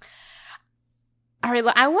 All right,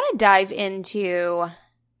 I want to dive into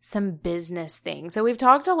some business things. So we've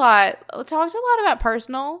talked a lot about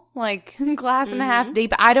personal, like glass and a half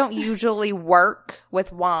deep. I don't usually work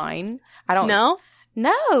with wine. I don't. No?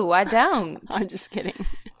 No, I don't. I'm just kidding.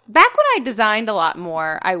 Back when I designed a lot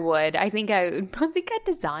more, I would. I think I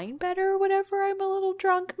design better whenever I'm a little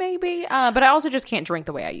drunk, maybe. But I also just can't drink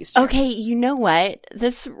the way I used to. Okay, you know what?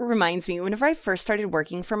 This reminds me, whenever I first started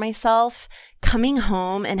working for myself, coming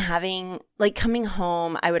home,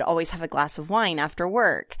 I would always have a glass of wine after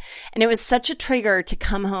work. And it was such a trigger to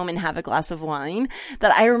come home and have a glass of wine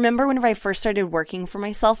that I remember whenever I first started working for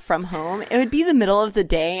myself from home, it would be the middle of the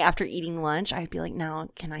day after eating lunch. I'd be like, now,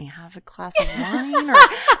 can I have a glass of wine? Or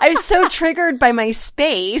I was so triggered by my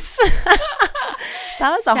space.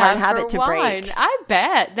 That was a hard habit to break. I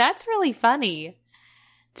bet. That's really funny.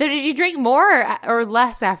 So did you drink more or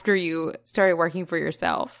less after you started working for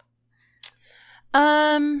yourself?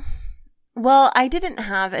 Well, I didn't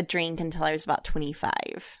have a drink until I was about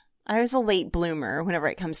 25. I was a late bloomer whenever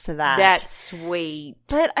it comes to that. That's sweet.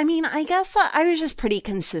 But I mean, I guess I was just pretty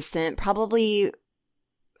consistent.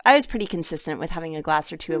 I was pretty consistent with having a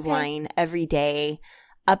glass or two of wine every day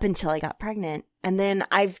up until I got pregnant. And then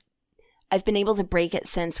I've been able to break it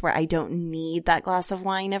since where I don't need that glass of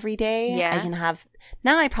wine every day. Yeah.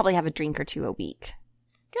 Now I probably have a drink or two a week.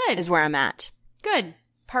 Good. Is where I'm at. Good.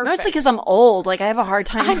 Perfect. Mostly because I'm old. Like, I have a hard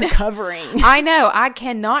time recovering. I know. I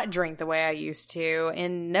cannot drink the way I used to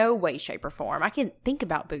in no way, shape, or form. I can't think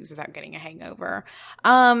about booze without getting a hangover.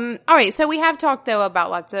 All right. So we have talked, though,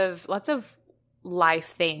 about lots of life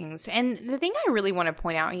things. And the thing I really want to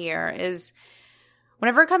point out here is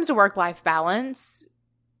whenever it comes to work-life balance,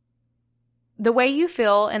 the way you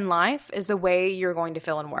feel in life is the way you're going to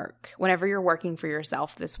feel in work whenever you're working for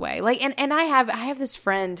yourself this way. Like, and I have this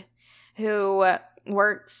friend who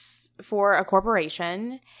works for a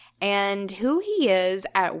corporation, and who he is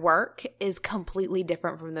at work is completely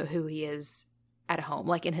different from who he is at home,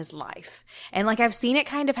 like in his life. And like I've seen it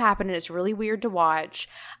kind of happen, and it's really weird to watch.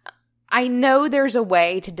 I know there's a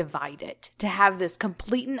way to divide it, to have this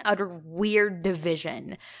complete and utter weird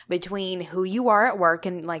division between who you are at work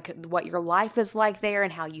and like what your life is like there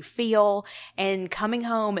and how you feel, and coming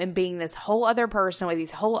home and being this whole other person with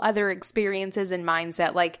these whole other experiences and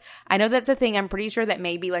mindset. Like, I know that's a thing. I'm pretty sure that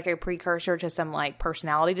may be like a precursor to some like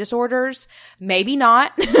personality disorders. Maybe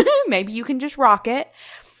not. Maybe you can just rock it.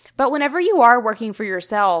 But whenever you are working for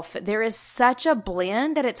yourself, there is such a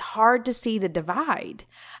blend that it's hard to see the divide.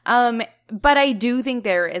 But I do think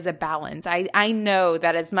there is a balance. I know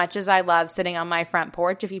that as much as I love sitting on my front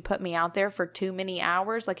porch, if you put me out there for too many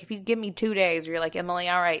hours, like if you give me 2 days, you're like, Emily,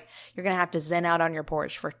 all right, you're going to have to zen out on your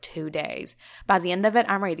porch for 2 days. By the end of it,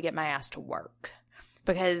 I'm ready to get my ass to work.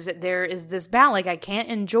 Because there is this balance. Like, I can't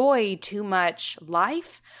enjoy too much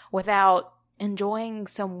life without enjoying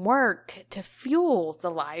some work to fuel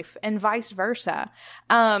the life, and vice versa.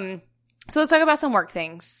 So let's talk about some work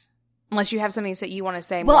things. Unless you have something that you want to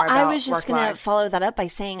say more about. Well, I was just going to follow that up by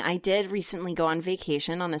saying I did recently go on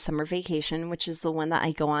vacation, on a summer vacation, which is the one that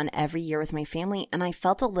I go on every year with my family. And I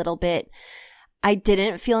felt I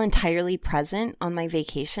didn't feel entirely present on my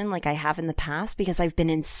vacation like I have in the past because I've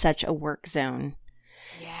been in such a work zone.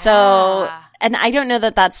 Yeah. So, and I don't know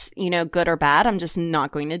that that's, good or bad. I'm just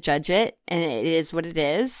not going to judge it. And it is what it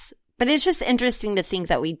is. But it's just interesting to think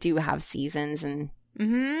that we do have seasons. And I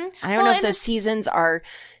don't know if those seasons are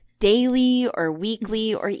daily or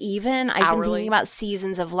weekly or even I've been thinking about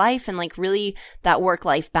seasons of life and like really that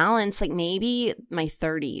work-life balance. Like maybe my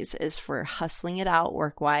 30s is for hustling it out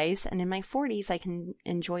work-wise. And in my 40s, I can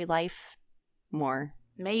enjoy life more.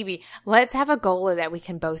 Maybe. Let's have a goal that we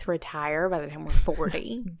can both retire by the time we're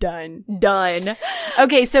 40. Done.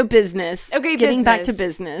 Okay, so business. Okay, Getting back to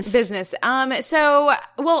business. Before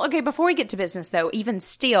we get to business though, even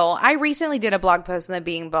still, I recently did a blog post on the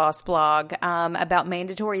Being Boss blog about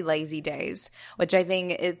mandatory lazy days, which I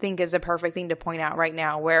think is a perfect thing to point out right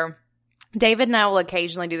now, where David and I will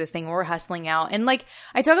occasionally do this thing where we're hustling out. And like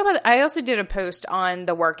I also did a post on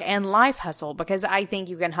the work and life hustle, because I think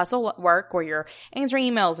you can hustle at work where you're answering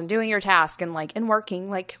emails and doing your task and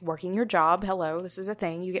working your job. Hello, this is a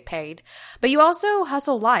thing. You get paid. But you also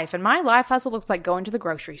hustle life. And my life hustle looks like going to the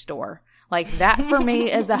grocery store. Like that for me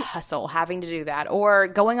is a hustle, having to do that, or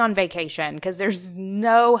going on vacation, because there's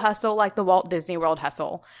no hustle like the Walt Disney World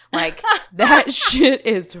hustle. Like that shit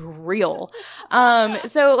is real.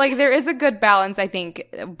 So like there is a good balance, I think,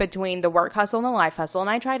 between the work hustle and the life hustle, and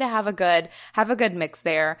I try to have a good mix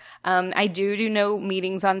there. I do no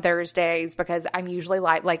meetings on Thursdays because I'm usually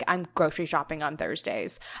like I'm grocery shopping on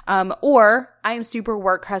Thursdays, or I'm super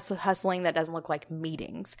work hustling that doesn't look like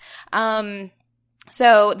meetings.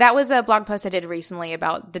 So that was a blog post I did recently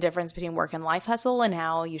about the difference between work and life hustle and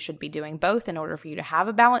how you should be doing both in order for you to have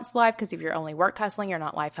a balanced life. Because if you're only work hustling, you're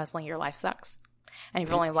not life hustling, your life sucks. And if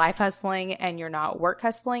you're only life hustling and you're not work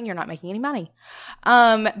hustling, you're not making any money.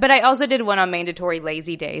 But I also did one on mandatory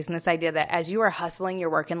lazy days, and this idea that as you are hustling your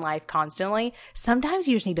work and life constantly, sometimes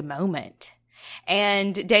you just need a moment.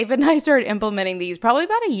 And David and I started implementing these probably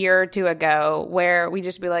about a year or two ago, where we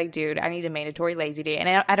just be like, dude, I need a mandatory lazy day.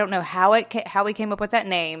 And I don't know how we came up with that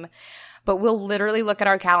name, but we'll literally look at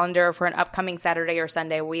our calendar for an upcoming Saturday or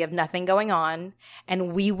Sunday. We have nothing going on,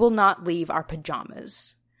 and we will not leave our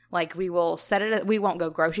pajamas. Like, we will we won't go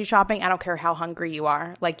grocery shopping. I don't care how hungry you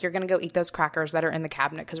are. Like, you're going to go eat those crackers that are in the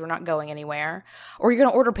cabinet because we're not going anywhere. Or you're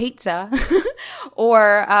going to order pizza.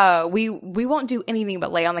 Or we won't do anything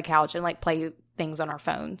but lay on the couch and, like, play things on our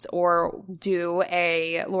phones or do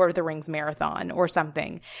a Lord of the Rings marathon or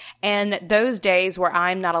something. And those days where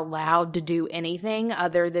I'm not allowed to do anything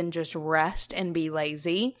other than just rest and be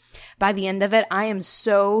lazy, by the end of it, I am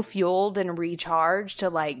so fueled and recharged to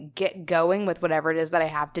like get going with whatever it is that I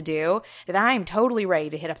have to do that I am totally ready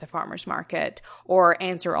to hit up the farmer's market or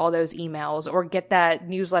answer all those emails or get that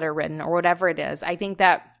newsletter written or whatever it is. I think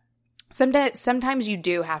that sometimes you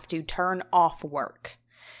do have to turn off work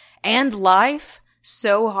and life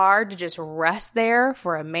so hard to just rest there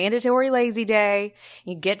for a mandatory lazy day.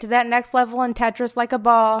 You get to that next level in Tetris like a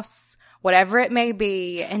boss, whatever it may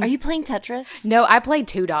be. And are you playing Tetris? No, I played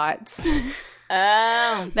Two Dots.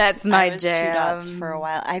 Oh, that's my I was jam. Two Dots for a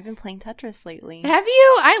while. I've been playing Tetris lately. Have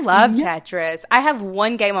you? I love Tetris. I have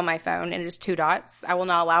one game on my phone, and it is Two Dots. I will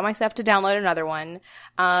not allow myself to download another one.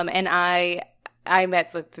 And I'm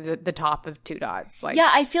at the top of Two Dots. Like, yeah,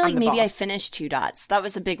 I feel like maybe boss. I finished Two Dots. That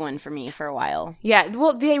was a big one for me for a while. Yeah,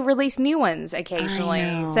 well, they release new ones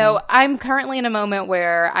occasionally. So I'm currently in a moment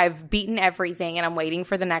where I've beaten everything and I'm waiting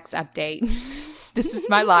for the next update. This is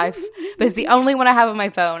my life. But it's the only one I have on my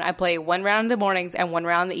phone. I play one round in the mornings and one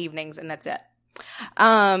round in the evenings, and that's it.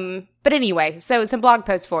 But anyway, so some blog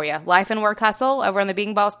posts for you. Life and Work Hustle over on the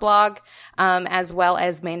Being Boss blog, as well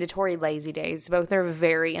as mandatory lazy days. Both are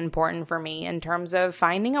very important for me in terms of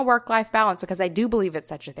finding a work-life balance because I do believe it's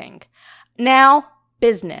such a thing. Now,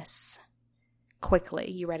 business. Quickly,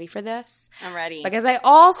 you ready for this? I'm ready. Because I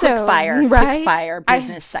also quick fire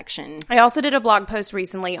business section. I also did a blog post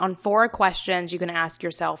recently on 4 questions you can ask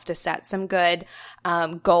yourself to set some good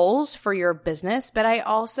goals for your business, but I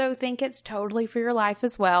also think it's totally for your life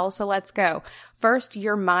as well. So let's go. First,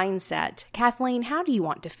 your mindset. Kathleen, how do you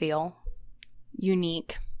want to feel?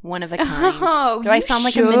 Unique. One of a kind. Oh, do I sound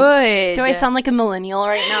like a millennial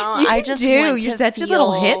right now? You I just do. You're such a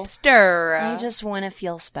little hipster. I just want to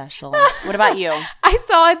feel special. What about you? I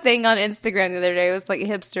saw a thing on Instagram the other day. It was like,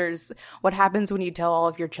 hipsters, what happens when you tell all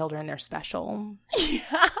of your children they're special?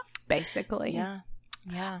 Yeah. Basically. Yeah.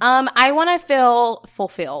 Yeah. I want to feel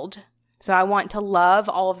fulfilled. So I want to love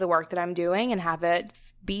all of the work that I'm doing and have it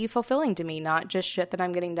be fulfilling to me, not just shit that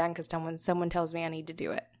I'm getting done because someone tells me I need to do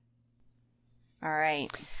it. All right.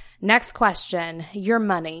 Next question. Your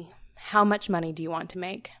money. How much money do you want to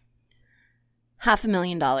make?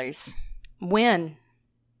 $500,000. When?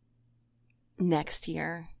 Next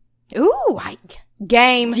year. Ooh,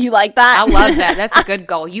 game. Do you like that? I love that. That's a good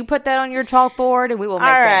goal. You put that on your chalkboard and we will make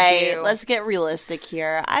that do. All right. Let's get realistic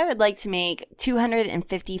here. I would like to make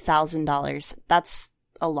 $250,000. That's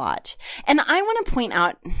a lot. And I want to point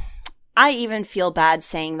out, I even feel bad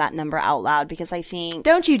saying that number out loud because I think...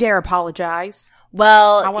 Don't you dare apologize.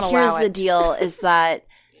 Well, here's the deal is that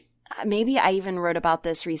maybe I even wrote about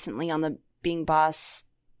this recently on the Being Boss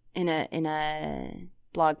in a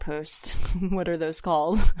blog post. What are those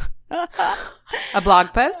called? A blog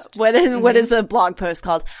post? What is a blog post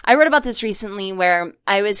called? I wrote about this recently where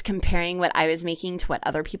I was comparing what I was making to what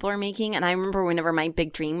other people are making. And I remember whenever my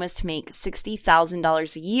big dream was to make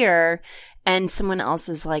 $60,000 a year, and someone else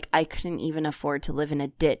was like, I couldn't even afford to live in a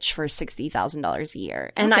ditch for $60,000 a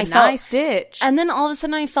year. And That's a nice ditch. And then all of a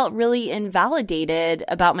sudden I felt really invalidated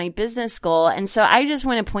about my business goal. And so I just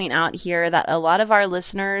want to point out here that a lot of our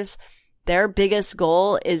listeners, their biggest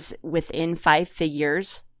goal is within 5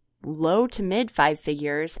 figures, low to mid 5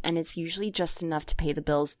 figures, and it's usually just enough to pay the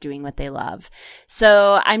bills doing what they love.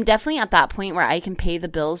 So I'm definitely at that point where I can pay the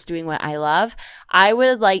bills doing what I love. I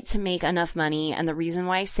would like to make enough money, and the reason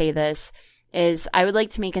why I say this is I would like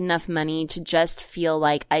to make enough money to just feel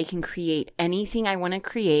like I can create anything I want to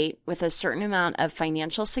create with a certain amount of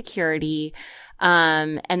financial security,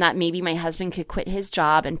 and that maybe my husband could quit his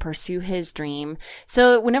job and pursue his dream.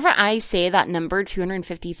 So whenever I say that number,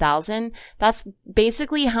 250,000, that's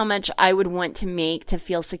basically how much I would want to make to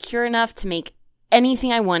feel secure enough to make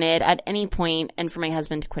anything I wanted at any point and for my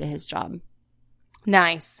husband to quit his job.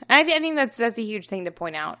 Nice. I think that's a huge thing to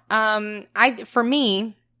point out. For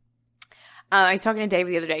me, I was talking to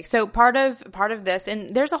David the other day. So part of this,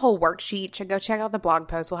 and there's a whole worksheet. Go check out the blog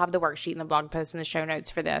post. We'll have the worksheet and the blog post in the show notes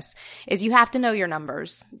for this. Is you have to know your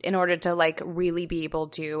numbers in order to like really be able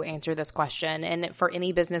to answer this question. And for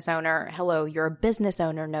any business owner, hello, you're a business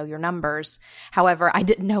owner, know your numbers. However, I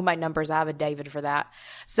didn't know my numbers. I have a David for that.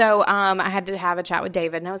 So I had to have a chat with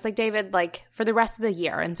David, and I was like, David, like for the rest of the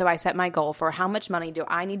year. And so I set my goal for how much money do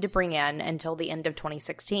I need to bring in until the end of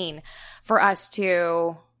 2016 for us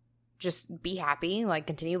to just be happy, like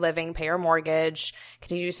continue living, pay our mortgage,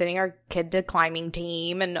 continue sending our kid to climbing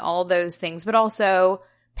team and all those things, but also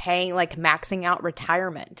paying, like maxing out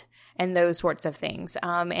retirement and those sorts of things.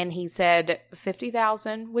 And he said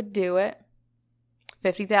 50,000 would do it.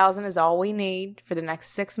 50,000 is all we need for the next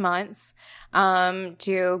 6 months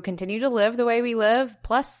to continue to live the way we live,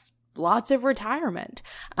 plus lots of retirement.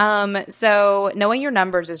 So knowing your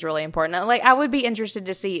numbers is really important. Like I would be interested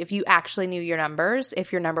to see if you actually knew your numbers,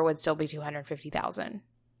 if your number would still be 250,000.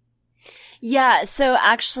 Yeah. So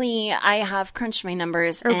actually I have crunched my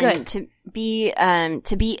numbers and to be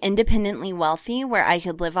independently wealthy where I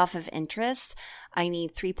could live off of interest, I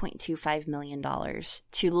need $3.25 million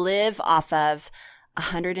to live off of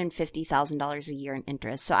 $150,000 a year in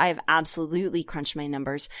interest. So I have absolutely crunched my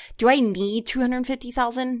numbers. Do I need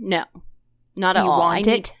 $250,000? No, not at all. Do you want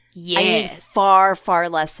it? Yes. I need far, far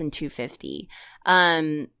less than $250,000.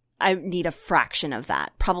 I need a fraction of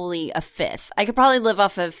that, probably a fifth. I could probably live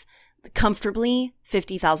off of comfortably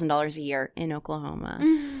 $50,000 a year in Oklahoma.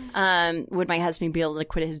 Would my husband be able to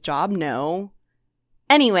quit his job? No.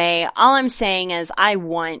 Anyway, all I'm saying is I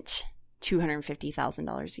want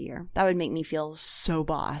 $250,000 a year. That would make me feel so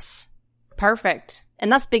boss. Perfect.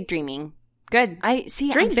 And that's big dreaming. Good. I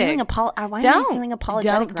see. Dream I'm feeling big. why am I feeling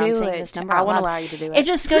apologetic around saying this number? I won't allow you to do it. It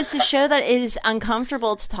just goes to show that it is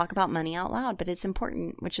uncomfortable to talk about money out loud, but it's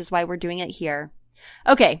important, which is why we're doing it here.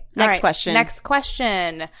 Okay. Next question. Next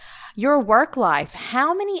question. Your work life.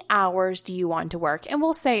 How many hours do you want to work? And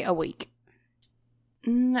we'll say a week.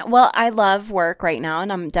 Well, I love work right now,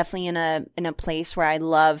 and I'm definitely in a place where I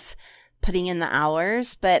love putting in the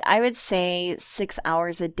hours, but I would say 6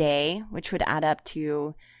 hours a day, which would add up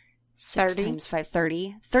to 6 times 5,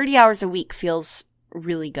 30. 30 hours a week feels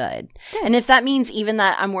really good. And if that means even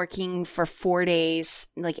that I'm working for 4 days,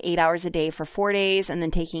 like 8 hours a day for 4 days, and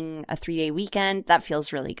then taking a 3-day weekend, that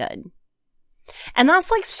feels really good. And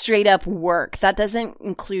that's like straight up work. That doesn't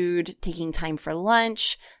include taking time for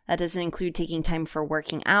lunch. That doesn't include taking time for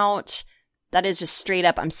working out. That is just straight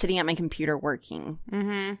up, I'm sitting at my computer working.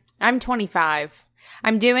 Mm-hmm. I'm 25.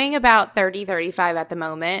 I'm doing about 30, 35 at the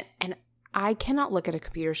moment, and I cannot look at a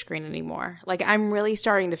computer screen anymore. Like, I'm really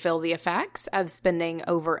starting to feel the effects of spending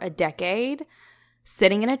over a decade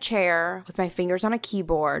sitting in a chair with my fingers on a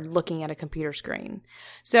keyboard looking at a computer screen.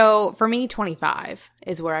 So for me, 25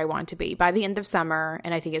 is where I want to be by the end of summer,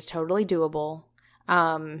 and I think it's totally doable.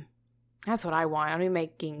 That's what I want. I'm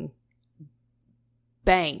making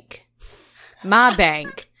bank. My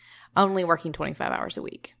bank, only working 25 hours a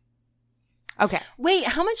week. Okay. Wait,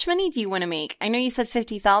 how much money do you want to make? I know you said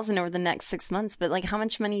 50,000 over the next 6 months, but like how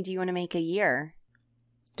much money do you want to make a year?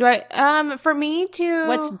 Do I, for me to...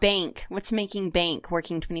 What's bank? What's making bank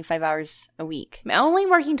working 25 hours a week? Only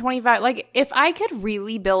working 25, like if I could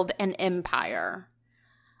really build an empire,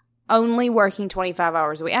 only working 25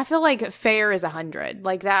 hours a week, I feel like fair is 100.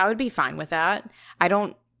 Like that, I would be fine with that. I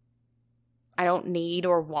don't need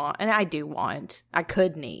or want, and I do want, I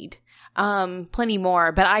could need plenty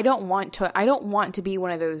more, but I don't want to be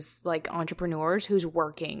one of those like entrepreneurs who's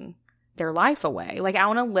working their life away. Like I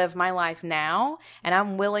want to live my life now, and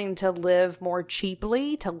I'm willing to live more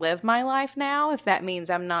cheaply to live my life now if that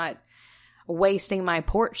means I'm not wasting my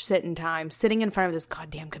porch sitting time sitting in front of this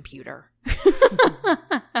goddamn computer. So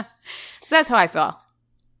that's how I feel.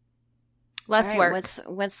 Less work.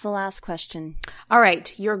 What's the last question? All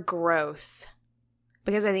right, your growth.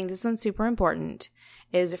 Because I think this one's super important,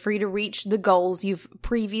 is for you to reach the goals you've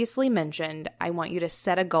previously mentioned, I want you to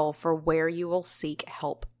set a goal for where you will seek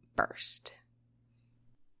help first.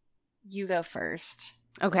 You go first.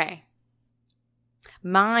 Okay.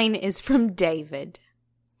 Mine is from David.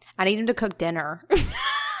 I need him to cook dinner.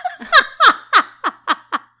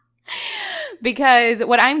 Because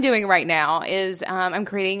what I'm doing right now is I'm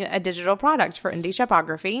creating a digital product for Indie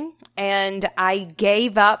Shopography, and I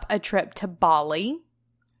gave up a trip to Bali,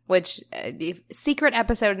 which secret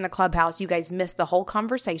episode in the Clubhouse. You guys missed the whole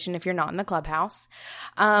conversation if you're not in the Clubhouse.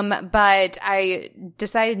 But I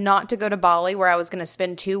decided not to go to Bali, where I was going to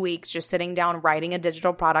spend 2 weeks just sitting down writing a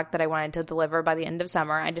digital product that I wanted to deliver by the end of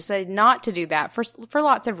summer. I decided not to do that for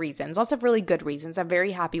lots of reasons, lots of really good reasons. I'm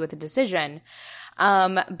very happy with the decision.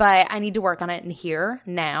 But I need to work on it in here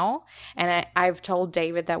now. And I've told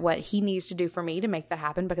David that what he needs to do for me to make that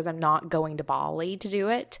happen, because I'm not going to Bali to do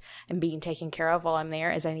it and being taken care of while I'm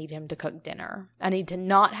there, is I need him to cook dinner. I need to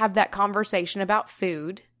not have that conversation about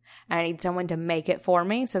food. I need someone to make it for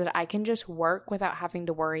me so that I can just work without having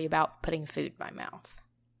to worry about putting food in my mouth.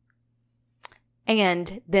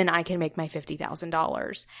 And then I can make my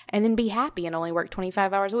 $50,000 and then be happy and only work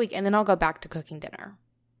 25 hours a week. And then I'll go back to cooking dinner.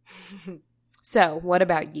 So what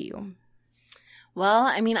about you? Well,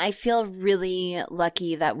 I mean, I feel really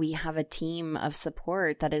lucky that we have a team of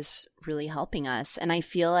support that is really helping us. And I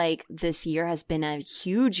feel like this year has been a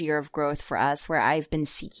huge year of growth for us, where I've been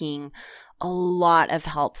seeking a lot of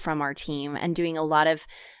help from our team and doing a lot of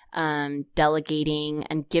delegating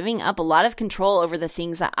and giving up a lot of control over the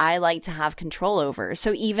things that I like to have control over.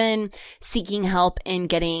 So even seeking help in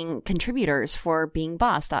getting contributors for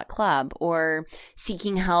beingboss.club, or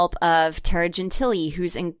seeking help of Tara Gentili,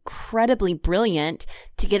 who's incredibly brilliant,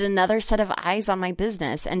 to get another set of eyes on my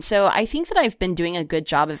business. And so I think that I've been doing a good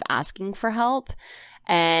job of asking for help.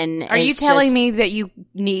 And are you telling me that you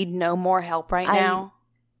need no more help right now?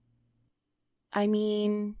 I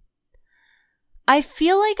mean, I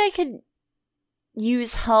feel like I could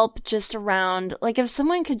use help just around, like if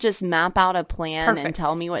someone could just map out a plan and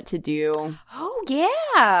tell me what to do. Oh,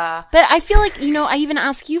 yeah. But I feel like, I even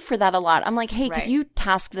ask you for that a lot. I'm like, hey, Right. Could you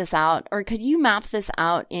task this out? Or could you map this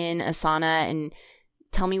out in Asana and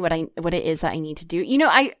tell me what it is that I need to do?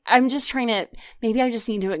 I'm just trying to, maybe I just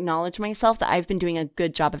need to acknowledge myself that I've been doing a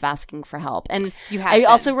good job of asking for help. And I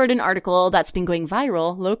also wrote an article that's been going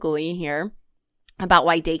viral locally here about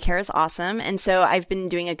why daycare is awesome. And so I've been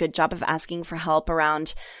doing a good job of asking for help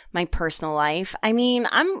around my personal life. I mean,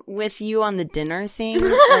 I'm with you on the dinner thing.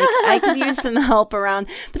 Like, I could use some help around.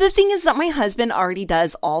 But the thing is that my husband already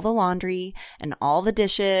does all the laundry and all the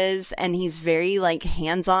dishes, and he's very like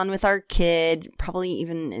hands-on with our kid, probably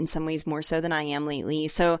even in some ways more so than I am lately.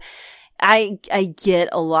 So I get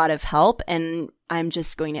a lot of help, and I'm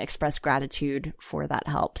just going to express gratitude for that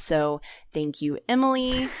help. So thank you,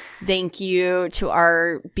 Emily. Thank you to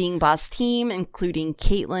our Being Boss team, including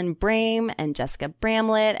Caitlin Brame and Jessica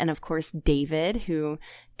Bramlett, and of course, David, who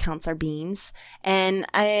counts our beans. And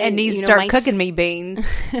needs to start cooking me beans.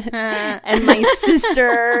 And my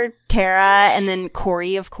sister, Tara, and then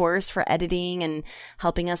Corey, of course, for editing and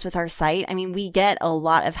helping us with our site. I mean, we get a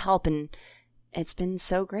lot of help, and it's been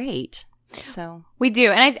so great. So we do.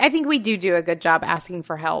 And I think we do a good job asking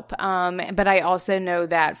for help. But I also know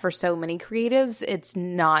that for so many creatives, it's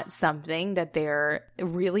not something that they're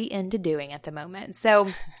really into doing at the moment. So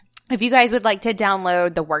if you guys would like to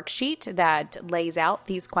download the worksheet that lays out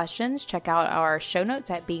these questions, check out our show notes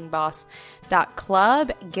at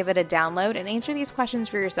beingboss.club. Give it a download and answer these questions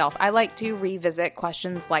for yourself. I like to revisit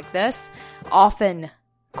questions like this often,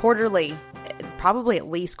 quarterly, probably at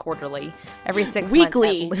least quarterly, every 6 months.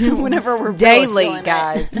 Weekly, whenever we're daily,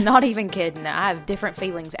 guys. Not even kidding. I have different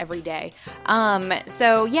feelings every day.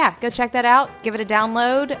 So yeah, go check that out. Give it a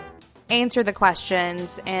download, answer the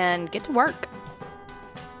questions, and get to work.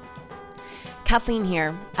 Kathleen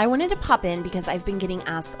here. I wanted to pop in because I've been getting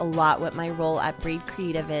asked a lot what my role at Braid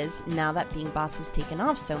Creative is now that Being Boss has taken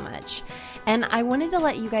off so much. And I wanted to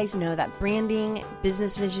let you guys know that branding,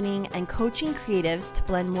 business visioning, and coaching creatives to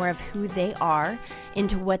blend more of who they are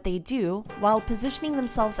into what they do while positioning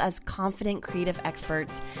themselves as confident creative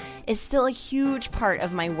experts is still a huge part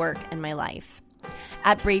of my work and my life.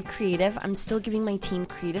 At Braid Creative, I'm still giving my team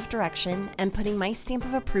creative direction and putting my stamp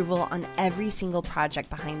of approval on every single project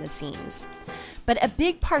behind the scenes. But a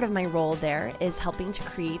big part of my role there is helping to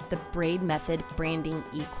create the Braid Method branding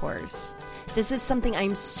e-course. This is something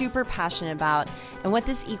I'm super passionate about, and what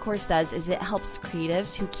this e-course does is it helps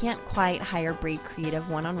creatives who can't quite hire Braid Creative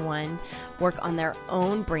one-on-one work on their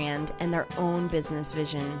own brand and their own business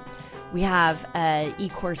vision. We have an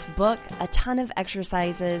e-course book, a ton of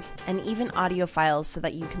exercises, and even audio files so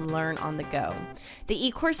that you can learn on the go. The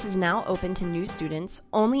e-course is now open to new students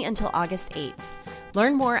only until August 8th.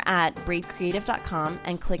 Learn more at braidcreative.com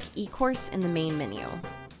and click e-course in the main menu.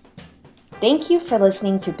 Thank you for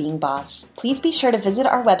listening to Being Boss. Please be sure to visit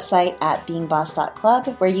our website at beingboss.club,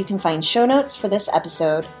 where you can find show notes for this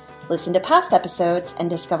episode, listen to past episodes, and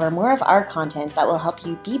discover more of our content that will help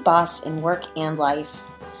you be boss in work and life.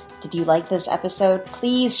 Did you like this episode?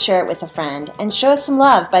 Please share it with a friend and show us some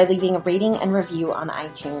love by leaving a rating and review on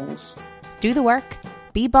iTunes. Do the work,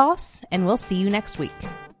 be boss, and we'll see you next week.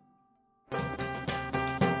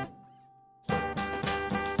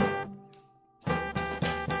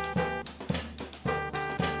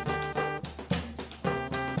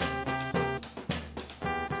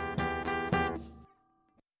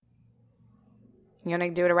 You want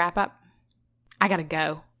to do it a wrap up? I got to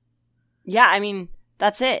go. Yeah, I mean,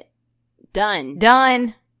 that's it. Done.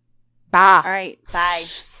 Done. Bye. All right. Bye.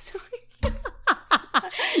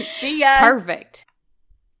 See ya. Perfect.